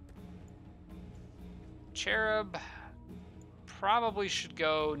 Cherub probably should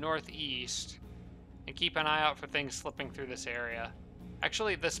go northeast and keep an eye out for things slipping through this area.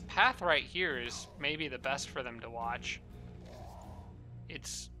 Actually, this path right here is maybe the best for them to watch.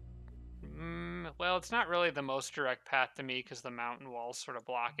 It's, well, it's not really the most direct path to me because the mountain walls sort of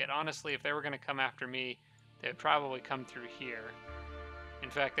block it. Honestly, if they were going to come after me, they would probably come through here. In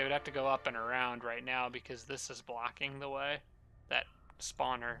fact, they would have to go up and around right now because this is blocking the way. That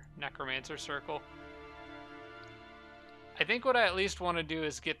spawner necromancer circle. I think what I at least want to do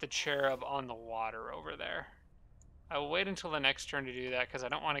is get the cherub on the water over there. I will wait until the next turn to do that because I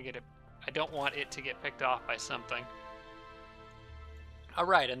don't want to get it. I don't want it to get picked off by something. All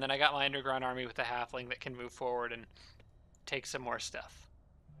right, and then I got my underground army with the halfling that can move forward and take some more stuff.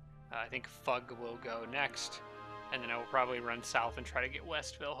 I think Fug will go next, and then I will probably run south and try to get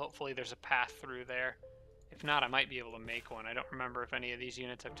Westville. Hopefully there's a path through there. If not, I might be able to make one. I don't remember if any of these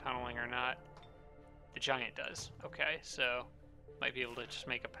units have tunneling or not. The giant does. Okay, so might be able to just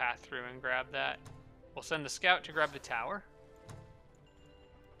make a path through and grab that. We'll send the scout to grab the tower.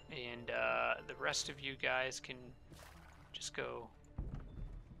 And the rest of you guys can just go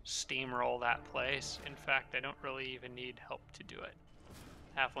steamroll that place. In fact, I don't really even need help to do it.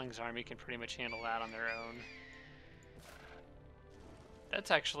 Halfling's army can pretty much handle that on their own.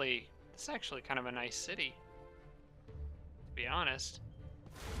 That's actually kind of a nice city, to be honest.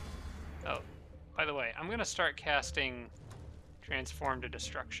 Oh, by the way, I'm going to start casting Transform to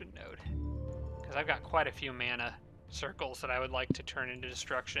Destruction Node, because I've got quite a few mana circles that I would like to turn into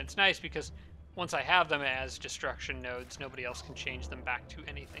destruction. It's nice because once I have them as destruction nodes, nobody else can change them back to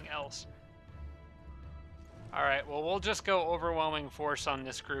anything else. Alright, well, we'll just go overwhelming force on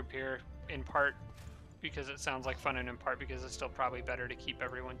this group here, in part because it sounds like fun and in part because it's still probably better to keep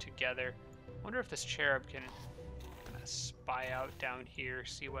everyone together. I wonder if this cherub can kind of spy out down here,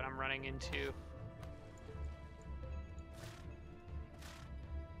 see what I'm running into.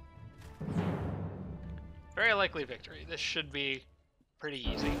 Very likely victory. This should be pretty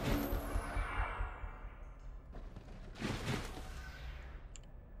easy.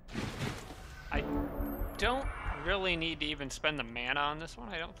 I don't really need to even spend the mana on this one,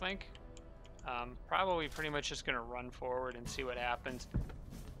 I don't think. Probably pretty much just going to run forward and see what happens.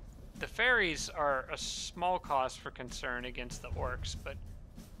 The fairies are a small cause for concern against the orcs, but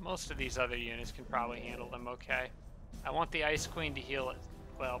most of these other units can probably handle them okay. I want the Ice Queen to heal it.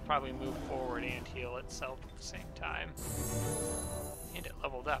 Well, probably move forward and heal itself at the same time. And it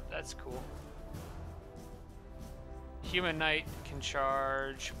leveled up. That's cool. Human Knight can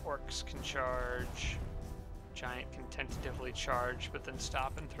charge. Orcs can charge. Giant can tentatively charge, but then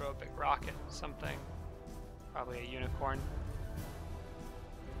stop and throw a big rocket. Something. Probably a unicorn.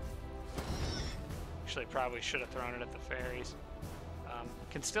 Actually, probably should have thrown it at the fairies.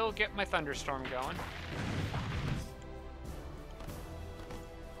 Can still get my thunderstorm going.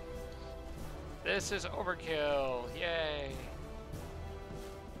 This is overkill. Yay.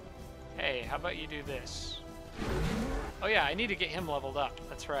 Hey, how about you do this? Oh yeah, I need to get him leveled up.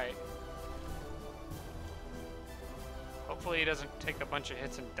 That's right. Hopefully he doesn't take a bunch of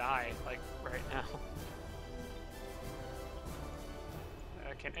hits and die, like right now.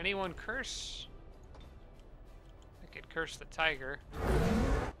 Can anyone curse? I could curse the tiger.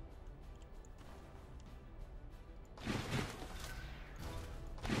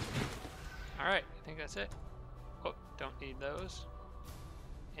 Alright, I think that's it. Oh, don't need those.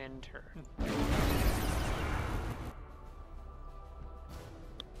 End turn.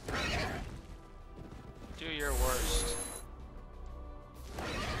 Do your worst.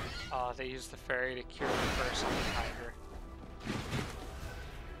 Oh, they used the fairy to cure the curse on the tiger.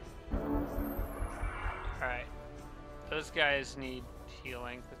 Alright. Those guys need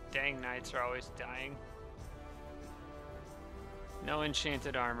healing. The dang knights are always dying. No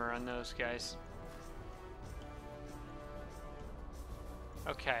enchanted armor on those guys.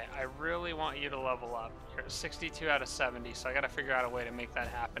 Okay, I really want you to level up. You're at 62 out of 70, so I gotta figure out a way to make that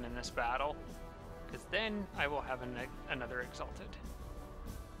happen in this battle. Because then I will have another Exalted.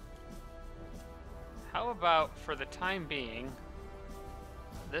 How about, for the time being,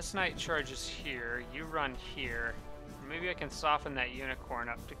 this knight charges here, you run here. Maybe I can soften that unicorn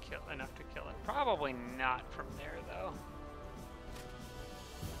up to kill enough to kill it. Probably not from there, though.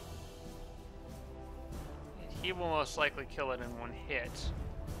 He will most likely kill it in one hit.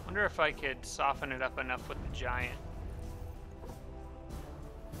 Wonder if I could soften it up enough with the giant.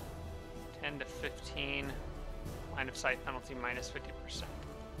 10 to 15. Line of sight penalty minus 50%.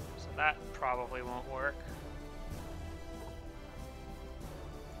 So that probably won't work.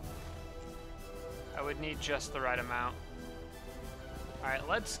 I would need just the right amount. Alright,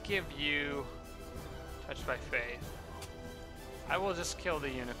 let's give you Touched by Faith. I will just kill the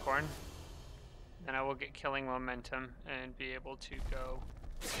unicorn. Then I will get killing momentum and be able to go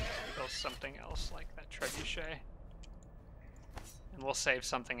kill something else like that trebuchet. And we'll save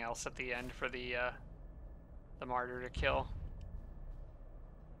something else at the end for the martyr to kill.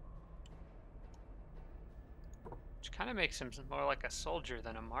 Which kind of makes him more like a soldier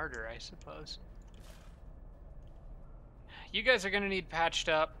than a martyr, I suppose. You guys are going to need patched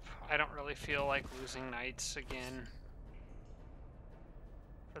up. I don't really feel like losing knights again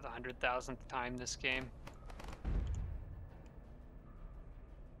for the 100,000th time this game.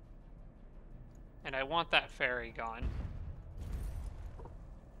 And I want that fairy gone.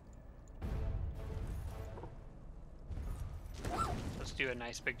 Let's do a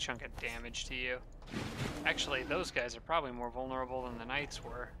nice big chunk of damage to you. Actually, those guys are probably more vulnerable than the knights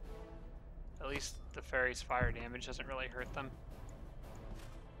were. At least the fairy's fire damage doesn't really hurt them.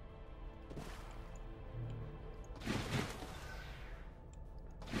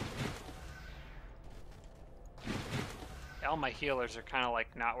 All my healers are kind of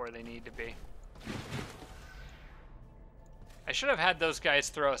like not where they need to be. I should have had those guys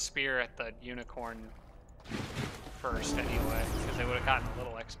throw a spear at the unicorn first anyway, because they would have gotten a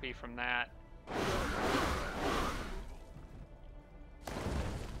little XP from that.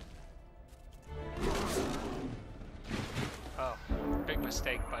 Oh, big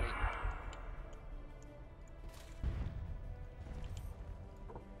mistake, buddy.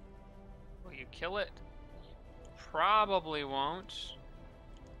 Will you kill it? Probably won't.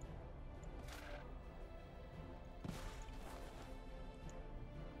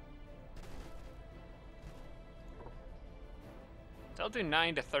 They'll do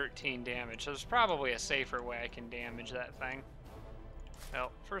 9 to 13 damage, so there's probably a safer way I can damage that thing.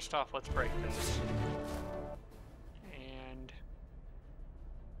 Well, first off, let's break this. And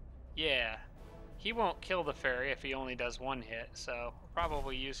yeah, he won't kill the fairy if he only does one hit, so I'll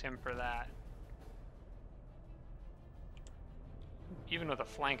probably use him for that. even with a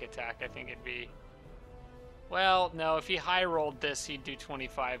flank attack, I think it'd be... Well, no, if he high rolled this, he'd do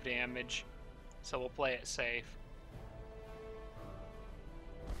 25 damage. So we'll play it safe.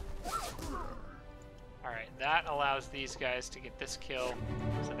 Alright, that allows these guys to get this kill,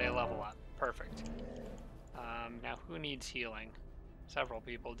 so they level up. Perfect. Now, who needs healing? Several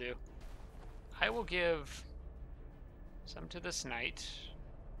people do. I will give some to this knight.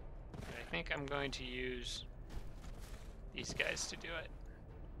 And I think I'm going to use these guys to do it.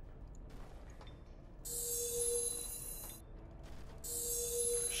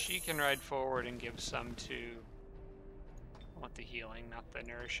 She can ride forward and give some to... I want the healing, not the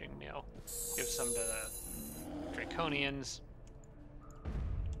nourishing meal. Give some to the Draconians.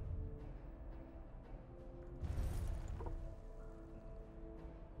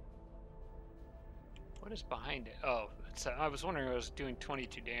 What is behind it? Oh, it's I was wondering if it was doing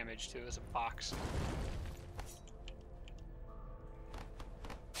 22 damage too as a box.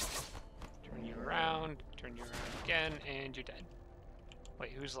 Turn you around again, and you're dead.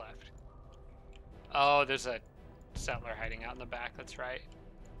 Wait, who's left? Oh, there's a settler hiding out in the back, that's right.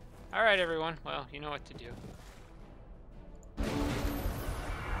 Alright, everyone. Well, you know what to do.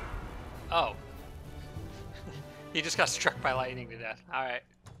 Oh. He just got struck by lightning to death. Alright.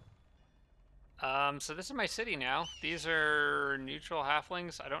 So this is my city now. These are neutral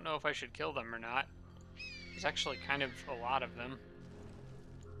halflings. I don't know if I should kill them or not. There's actually kind of a lot of them.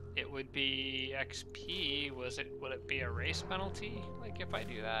 It would be XP. Would it be a race penalty? Like if I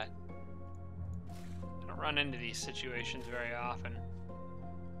do that? I don't run into these situations very often.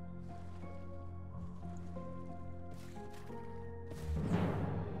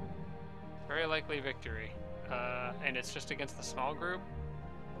 Very likely victory. And it's just against the small group.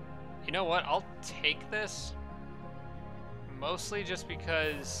 You know what? I'll take this. Mostly just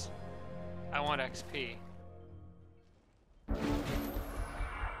because I want XP.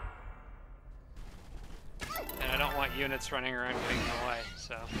 And I don't want units running around getting in the way,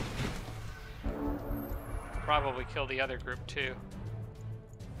 so... I'll probably kill the other group too.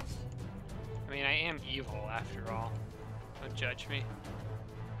 I mean, I am evil after all. Don't judge me.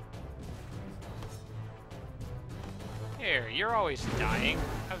 Here, you're always dying.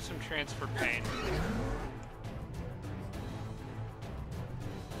 Have some transfer pain.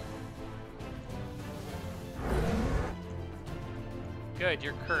 Good,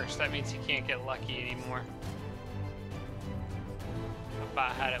 you're cursed. That means you can't get lucky anymore. I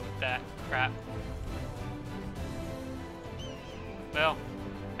about had it with that crap. Well,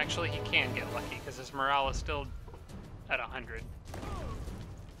 actually he can get lucky because his morale is still at 100.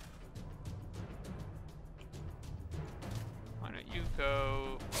 Why don't you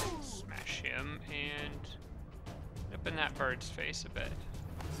go smash him and nip in that bird's face a bit.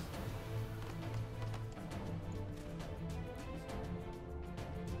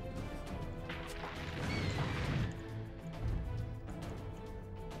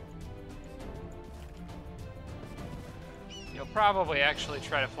 You'll probably actually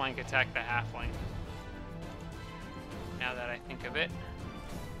try to flank attack the halfling. Now that I think of it.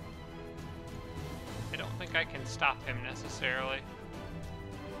 I don't think I can stop him necessarily.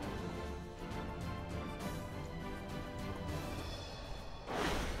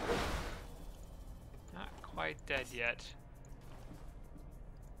 Not quite dead yet.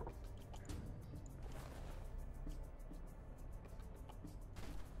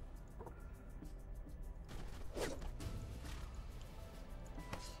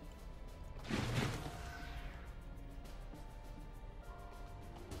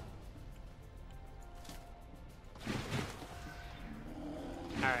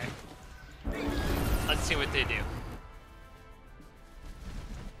 What they do.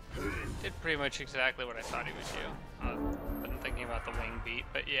 Did pretty much exactly what I thought he would do. Wasn't thinking about the wing beat,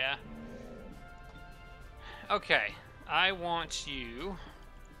 but yeah. Okay, I want you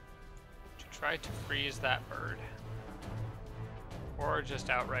to try to freeze that bird. Or just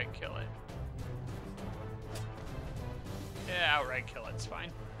outright kill it. Yeah, outright kill it's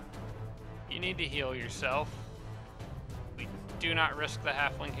fine. You need to heal yourself. Do not risk the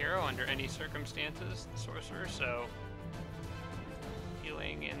halfling hero under any circumstances, the sorcerer, so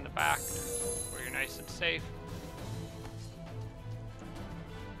healing in the back where you're nice and safe.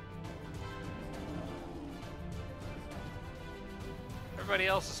 Everybody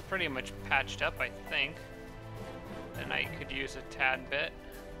else is pretty much patched up, I think. The knight could use a tad bit.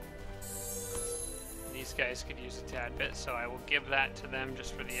 These guys could use a tad bit, so I will give that to them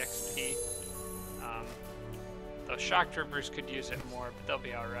just for the XP. Those shock troopers could use it more, but they'll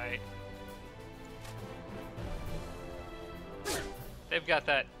be alright. They've got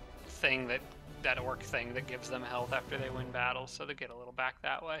that thing that that orc thing that gives them health after they win battles, so they get a little back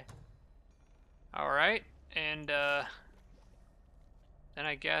that way. Alright, and then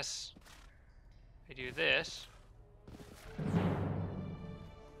I guess I do this.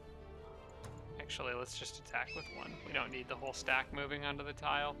 Actually, let's just attack with one. We don't need the whole stack moving onto the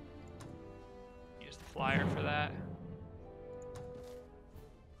tile. Use the flyer for that.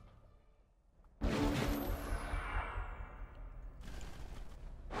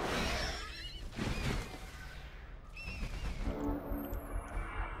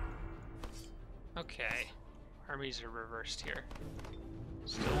 Okay, armies are reversed here.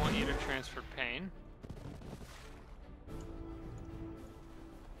 Still want you to transfer pain.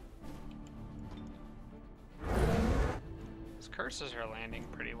 His curses are landing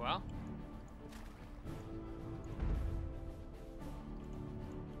pretty well.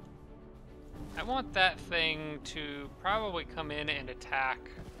 I want that thing to probably come in and attack.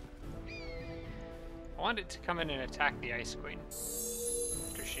 I want it to come in and attack the Ice Queen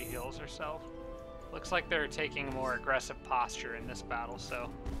after she heals herself. Looks like they're taking a more aggressive posture in this battle, so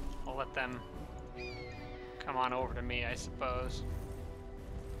I'll let them come on over to me, I suppose.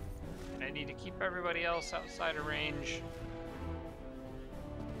 And I need to keep everybody else outside of range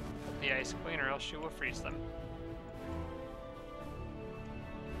of the Ice Queen, or else she will freeze them.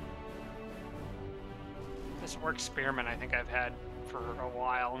 This orc Spearman I think I've had for a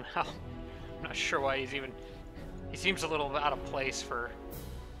while now. I'm not sure why he's even... He seems a little out of place for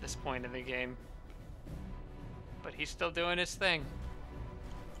this point in the game. But he's still doing his thing.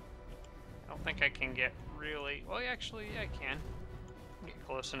 I don't think I can get really... Well, actually, I can. Get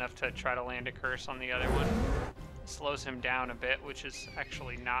close enough to try to land a curse on the other one. It slows him down a bit, which is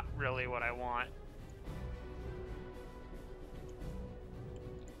actually not really what I want.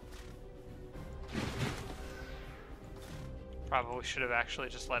 Probably should have actually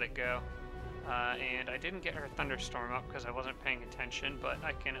just let it go. And I didn't get her thunderstorm up because I wasn't paying attention, but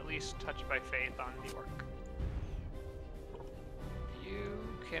I can at least touch by faith on the orc. You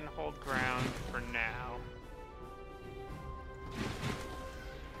can hold ground for now.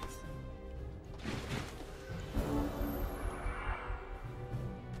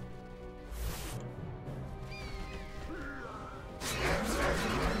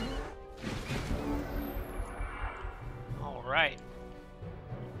 All right.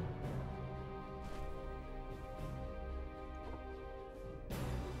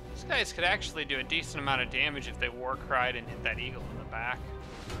 These guys could actually do a decent amount of damage if they war cried and hit that eagle in the back.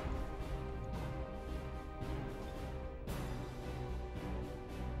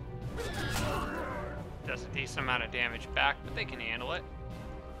 Does a decent amount of damage back, but they can handle it.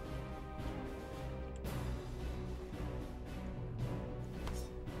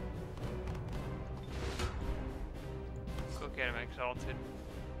 Go get him exalted.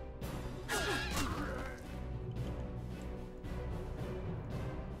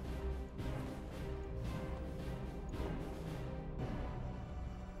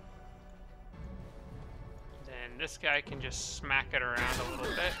 Then this guy can just smack it around a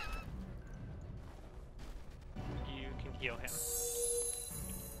little bit. Heal him.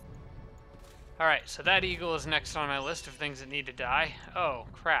 Alright, so that eagle is next on my list of things that need to die. Oh,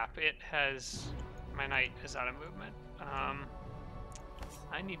 crap. It has... My knight is out of movement.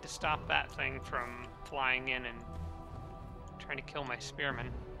 I need to stop that thing from flying in and trying to kill my spearman.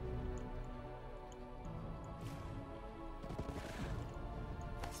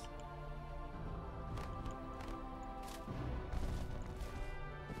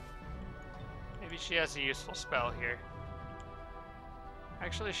 Maybe she has a useful spell here.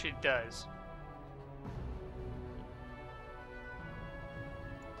 Actually, she does.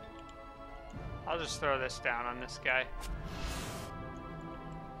 I'll just throw this down on this guy.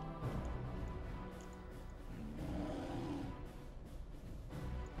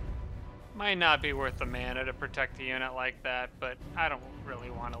 Might not be worth the mana to protect a unit like that, but I don't really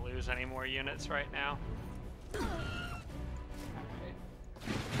want to lose any more units right now. Alright.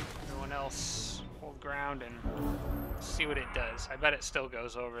 Everyone else hold ground and see what it does. I bet it still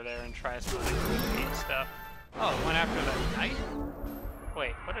goes over there and tries to eat stuff. Oh, it went after the knight?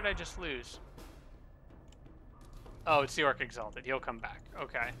 Wait, what did I just lose? Oh, it's the Orc Exalted. He'll come back.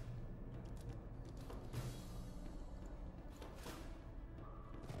 Okay.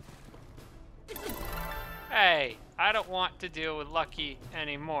 Hey, I don't want to deal with Lucky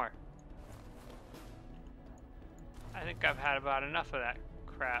anymore. I think I've had about enough of that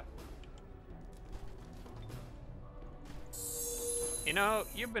crap. You know,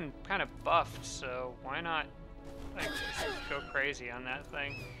 you've been kind of buffed, so why not like just go crazy on that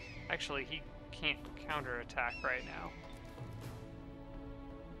thing? Actually, he can't counterattack right now.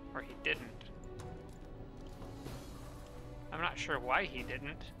 Or he didn't. I'm not sure why he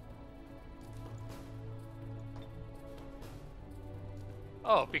didn't.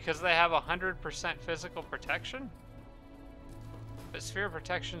 Oh, because they have 100% physical protection? But sphere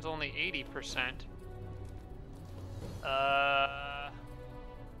protection's only 80%.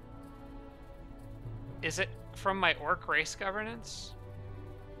 Is it from my orc race governance?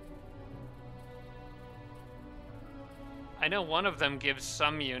 I know one of them gives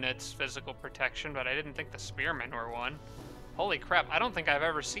some units physical protection, but I didn't think the Spearmen were one. Holy crap, I don't think I've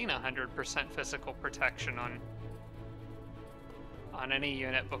ever seen 100% physical protection on any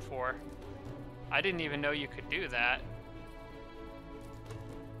unit before. I didn't even know you could do that.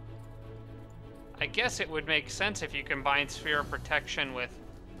 I guess it would make sense if you combine Sphere of Protection with,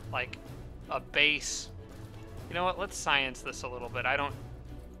 like, a base. You know what, let's science this a little bit. I don't...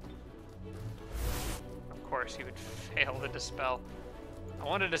 Of course, you would fail the Dispel. I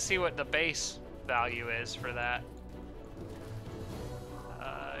wanted to see what the base value is for that.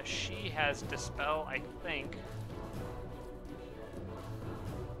 She has Dispel, I think.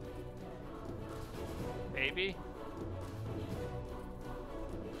 Maybe?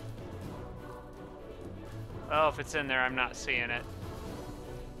 Oh, if it's in there, I'm not seeing it.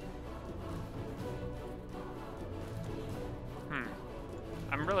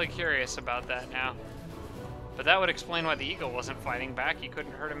 I'm really curious about that now. But that would explain why the eagle wasn't fighting back. You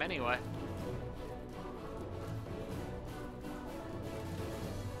couldn't hurt him anyway.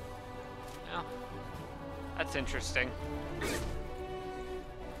 Well, that's interesting.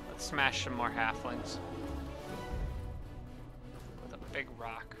 Let's smash some more halflings. With a big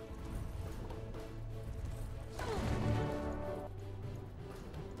rock.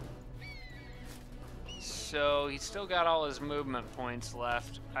 So he's still got all his movement points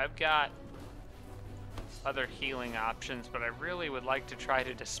left. I've got other healing options, but I really would like to try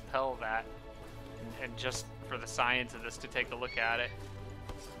to dispel that. And just for the science of this, to take a look at it.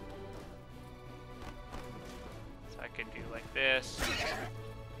 So I could do like this.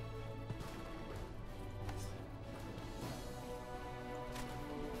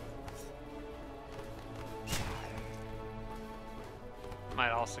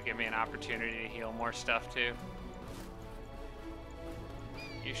 Might also give me an opportunity to heal more stuff too.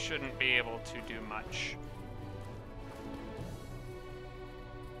 You shouldn't be able to do much.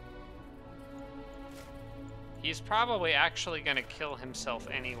 He's probably actually going to kill himself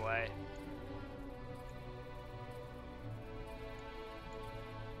anyway.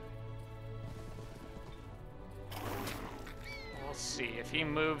 We'll see. If he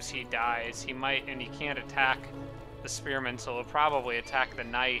moves, he dies. He might, and he can't attack the Spearman, so he'll probably attack the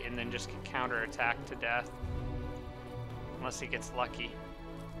Knight and then just get counterattacked to death. Unless he gets lucky.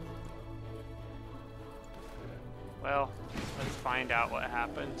 Well, let's find out what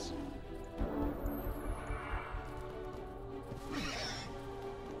happens.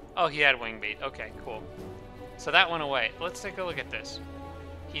 Oh, he had Wingbeat. Okay, cool. So that went away. Let's take a look at this.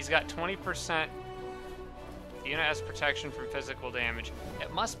 He's got 20%. The unit has protection from physical damage.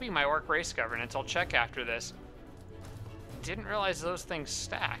 It must be my Orc race governance. I'll check after this. Didn't realize those things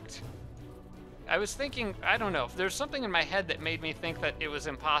stacked. I was thinking, I don't know, there's something in my head that made me think that it was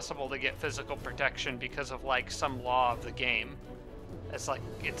impossible to get physical protection because of like some law of the game. It's like,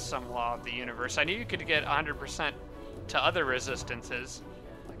 it's some law of the universe. I knew you could get 100% to other resistances,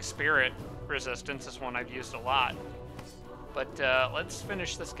 like spirit resistance is one I've used a lot. But let's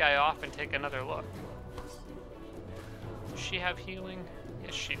finish this guy off and take another look. Does she have healing?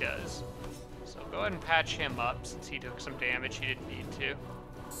 Yes, she does. So go ahead and patch him up since he took some damage he didn't need to.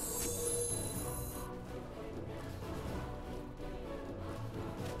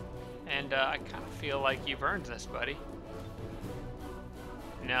 And I kind of feel like you've earned this, buddy.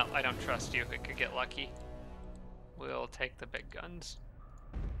 No, I don't trust you. It could get lucky. We'll take the big guns.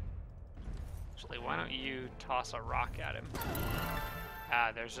 Actually, why don't you toss a rock at him?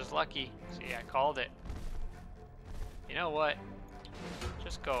 Ah, there's his lucky. See, I called it. You know what?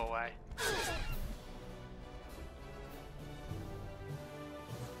 Just go away.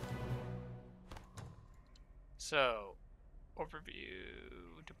 So,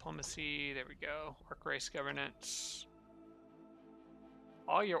 overview, diplomacy, there we go. Orc race governance.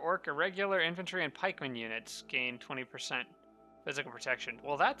 All your Orc irregular infantry and pikeman units gain 20% physical protection.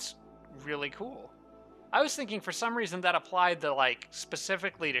 Well, that's really cool. I was thinking for some reason that applied to, like,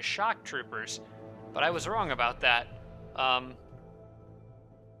 specifically to shock troopers, but I was wrong about that.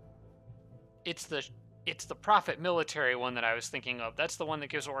 It's the Prophet military one that I was thinking of. That's the one that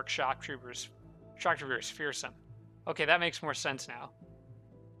gives Orc shock troopers fearsome. Okay, that makes more sense now.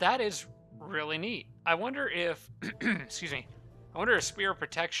 That is really neat. I wonder if, excuse me, I wonder if Spear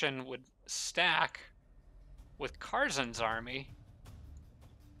Protection would stack with Karzan's army,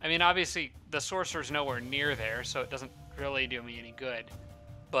 I mean, obviously, the sorcerer's nowhere near there, so it doesn't really do me any good.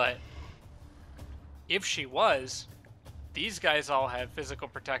 But if she was, these guys all have physical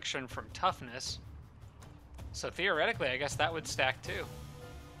protection from toughness. So theoretically, I guess that would stack too.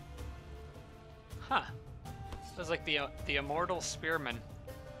 Huh. That's like the Immortal Spearman.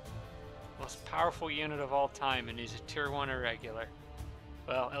 Most powerful unit of all time, and he's a tier 1 irregular.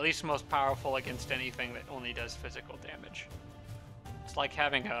 Well, at least most powerful against anything that only does physical damage. It's like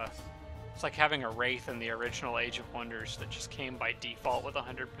having a Wraith in the original Age of Wonders that just came by default with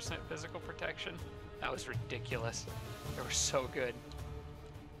 100% physical protection. That was ridiculous. They were so good.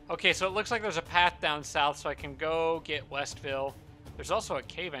 Okay, so it looks like there's a path down south, so I can go get Westville. There's also a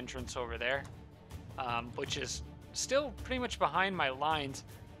cave entrance over there, which is still pretty much behind my lines.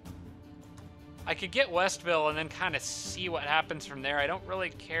 I could get Westville and then kind of see what happens from there. I don't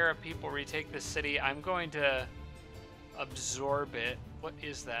really care if people retake this city. I'm going to absorb it. What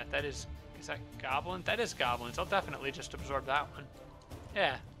is that? Is that goblin? That is goblins. I'll definitely just absorb that one.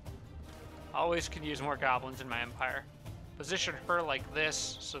 Yeah. Always can use more goblins in my empire. Position her like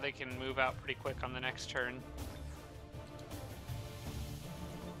this so they can move out pretty quick on the next turn.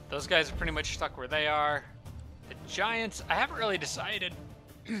 Those guys are pretty much stuck where they are. The giants, I haven't really decided.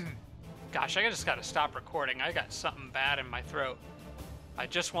 Gosh, I just gotta stop recording. I got something bad in my throat. I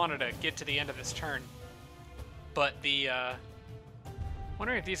just wanted to get to the end of this turn. But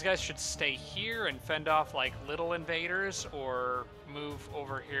wondering if these guys should stay here and fend off like little invaders or move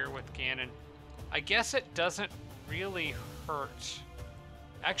over here with Ganon. I guess it doesn't really hurt.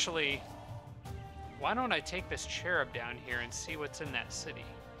 Actually, why don't I take this cherub down here and see what's in that city?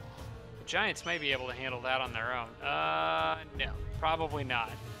 The giants may be able to handle that on their own. No, probably not.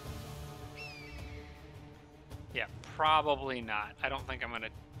 Yeah, probably not. I don't think I'm going to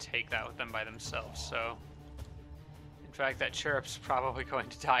take that with them by themselves, so... In fact, that cherub's probably going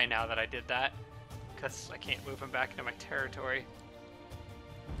to die now that I did that, because I can't move him back into my territory.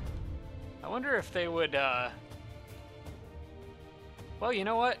 I wonder if they would, Well, you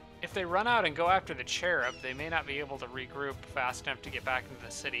know what? If they run out and go after the cherub, they may not be able to regroup fast enough to get back into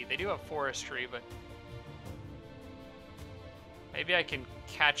the city. They do have forestry, but... maybe I can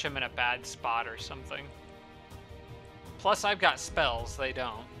catch him in a bad spot or something. Plus, I've got spells. They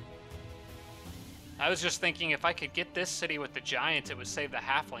don't. I was just thinking if I could get this city with the giants, it would save the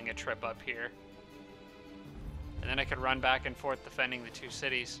halfling a trip up here. And then I could run back and forth defending the two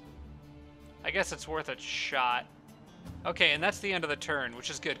cities. I guess it's worth a shot. Okay, and that's the end of the turn, which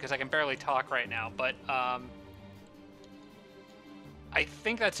is good because I can barely talk right now. But I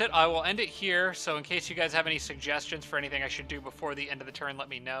think that's it. I will end it here. So in case you guys have any suggestions for anything I should do before the end of the turn, let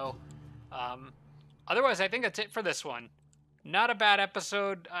me know. Otherwise, I think that's it for this one. Not a bad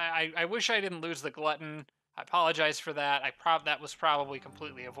episode. I wish I didn't lose the glutton. I apologize for that. That was probably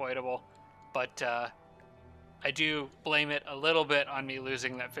completely avoidable. But I do blame it a little bit on me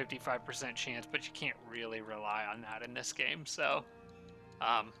losing that 55% chance, but you can't really rely on that in this game. So,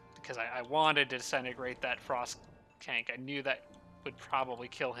 because I wanted to disintegrate that frost tank. I knew that would probably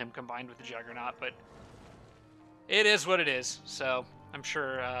kill him combined with the Juggernaut, but it is what it is. So I'm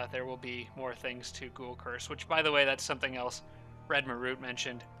sure there will be more things to Ghoul Curse, which, by the way, that's something else Red Marut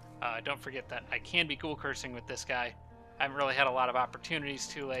mentioned. Don't forget that I can be Ghoul Cursing with this guy. I haven't really had a lot of opportunities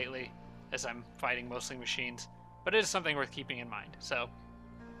to lately, as I'm fighting mostly machines, but it is something worth keeping in mind. So,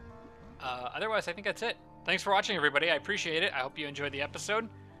 otherwise, I think that's it. Thanks for watching, everybody. I appreciate it. I hope you enjoyed the episode.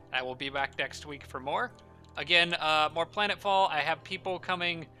 I will be back next week for more. Again, more Planetfall. I have people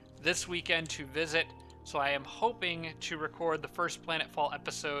coming this weekend to visit, so I am hoping to record the first Planetfall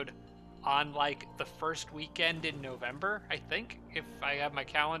episode on, like, the first weekend in November, I think. If I have my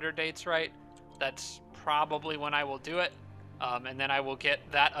calendar dates right, that's probably when I will do it. And then I will get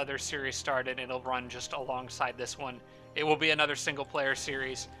that other series started. It'll run just alongside this one. It will be another single-player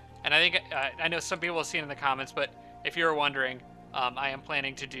series. And I think, I know some people have seen in the comments, but if you're wondering, I am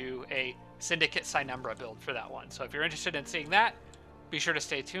planning to do a Syndicate Synumbra build for that one. So if you're interested in seeing that, be sure to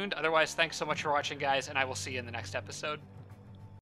stay tuned. Otherwise, thanks so much for watching, guys, and I will see you in the next episode.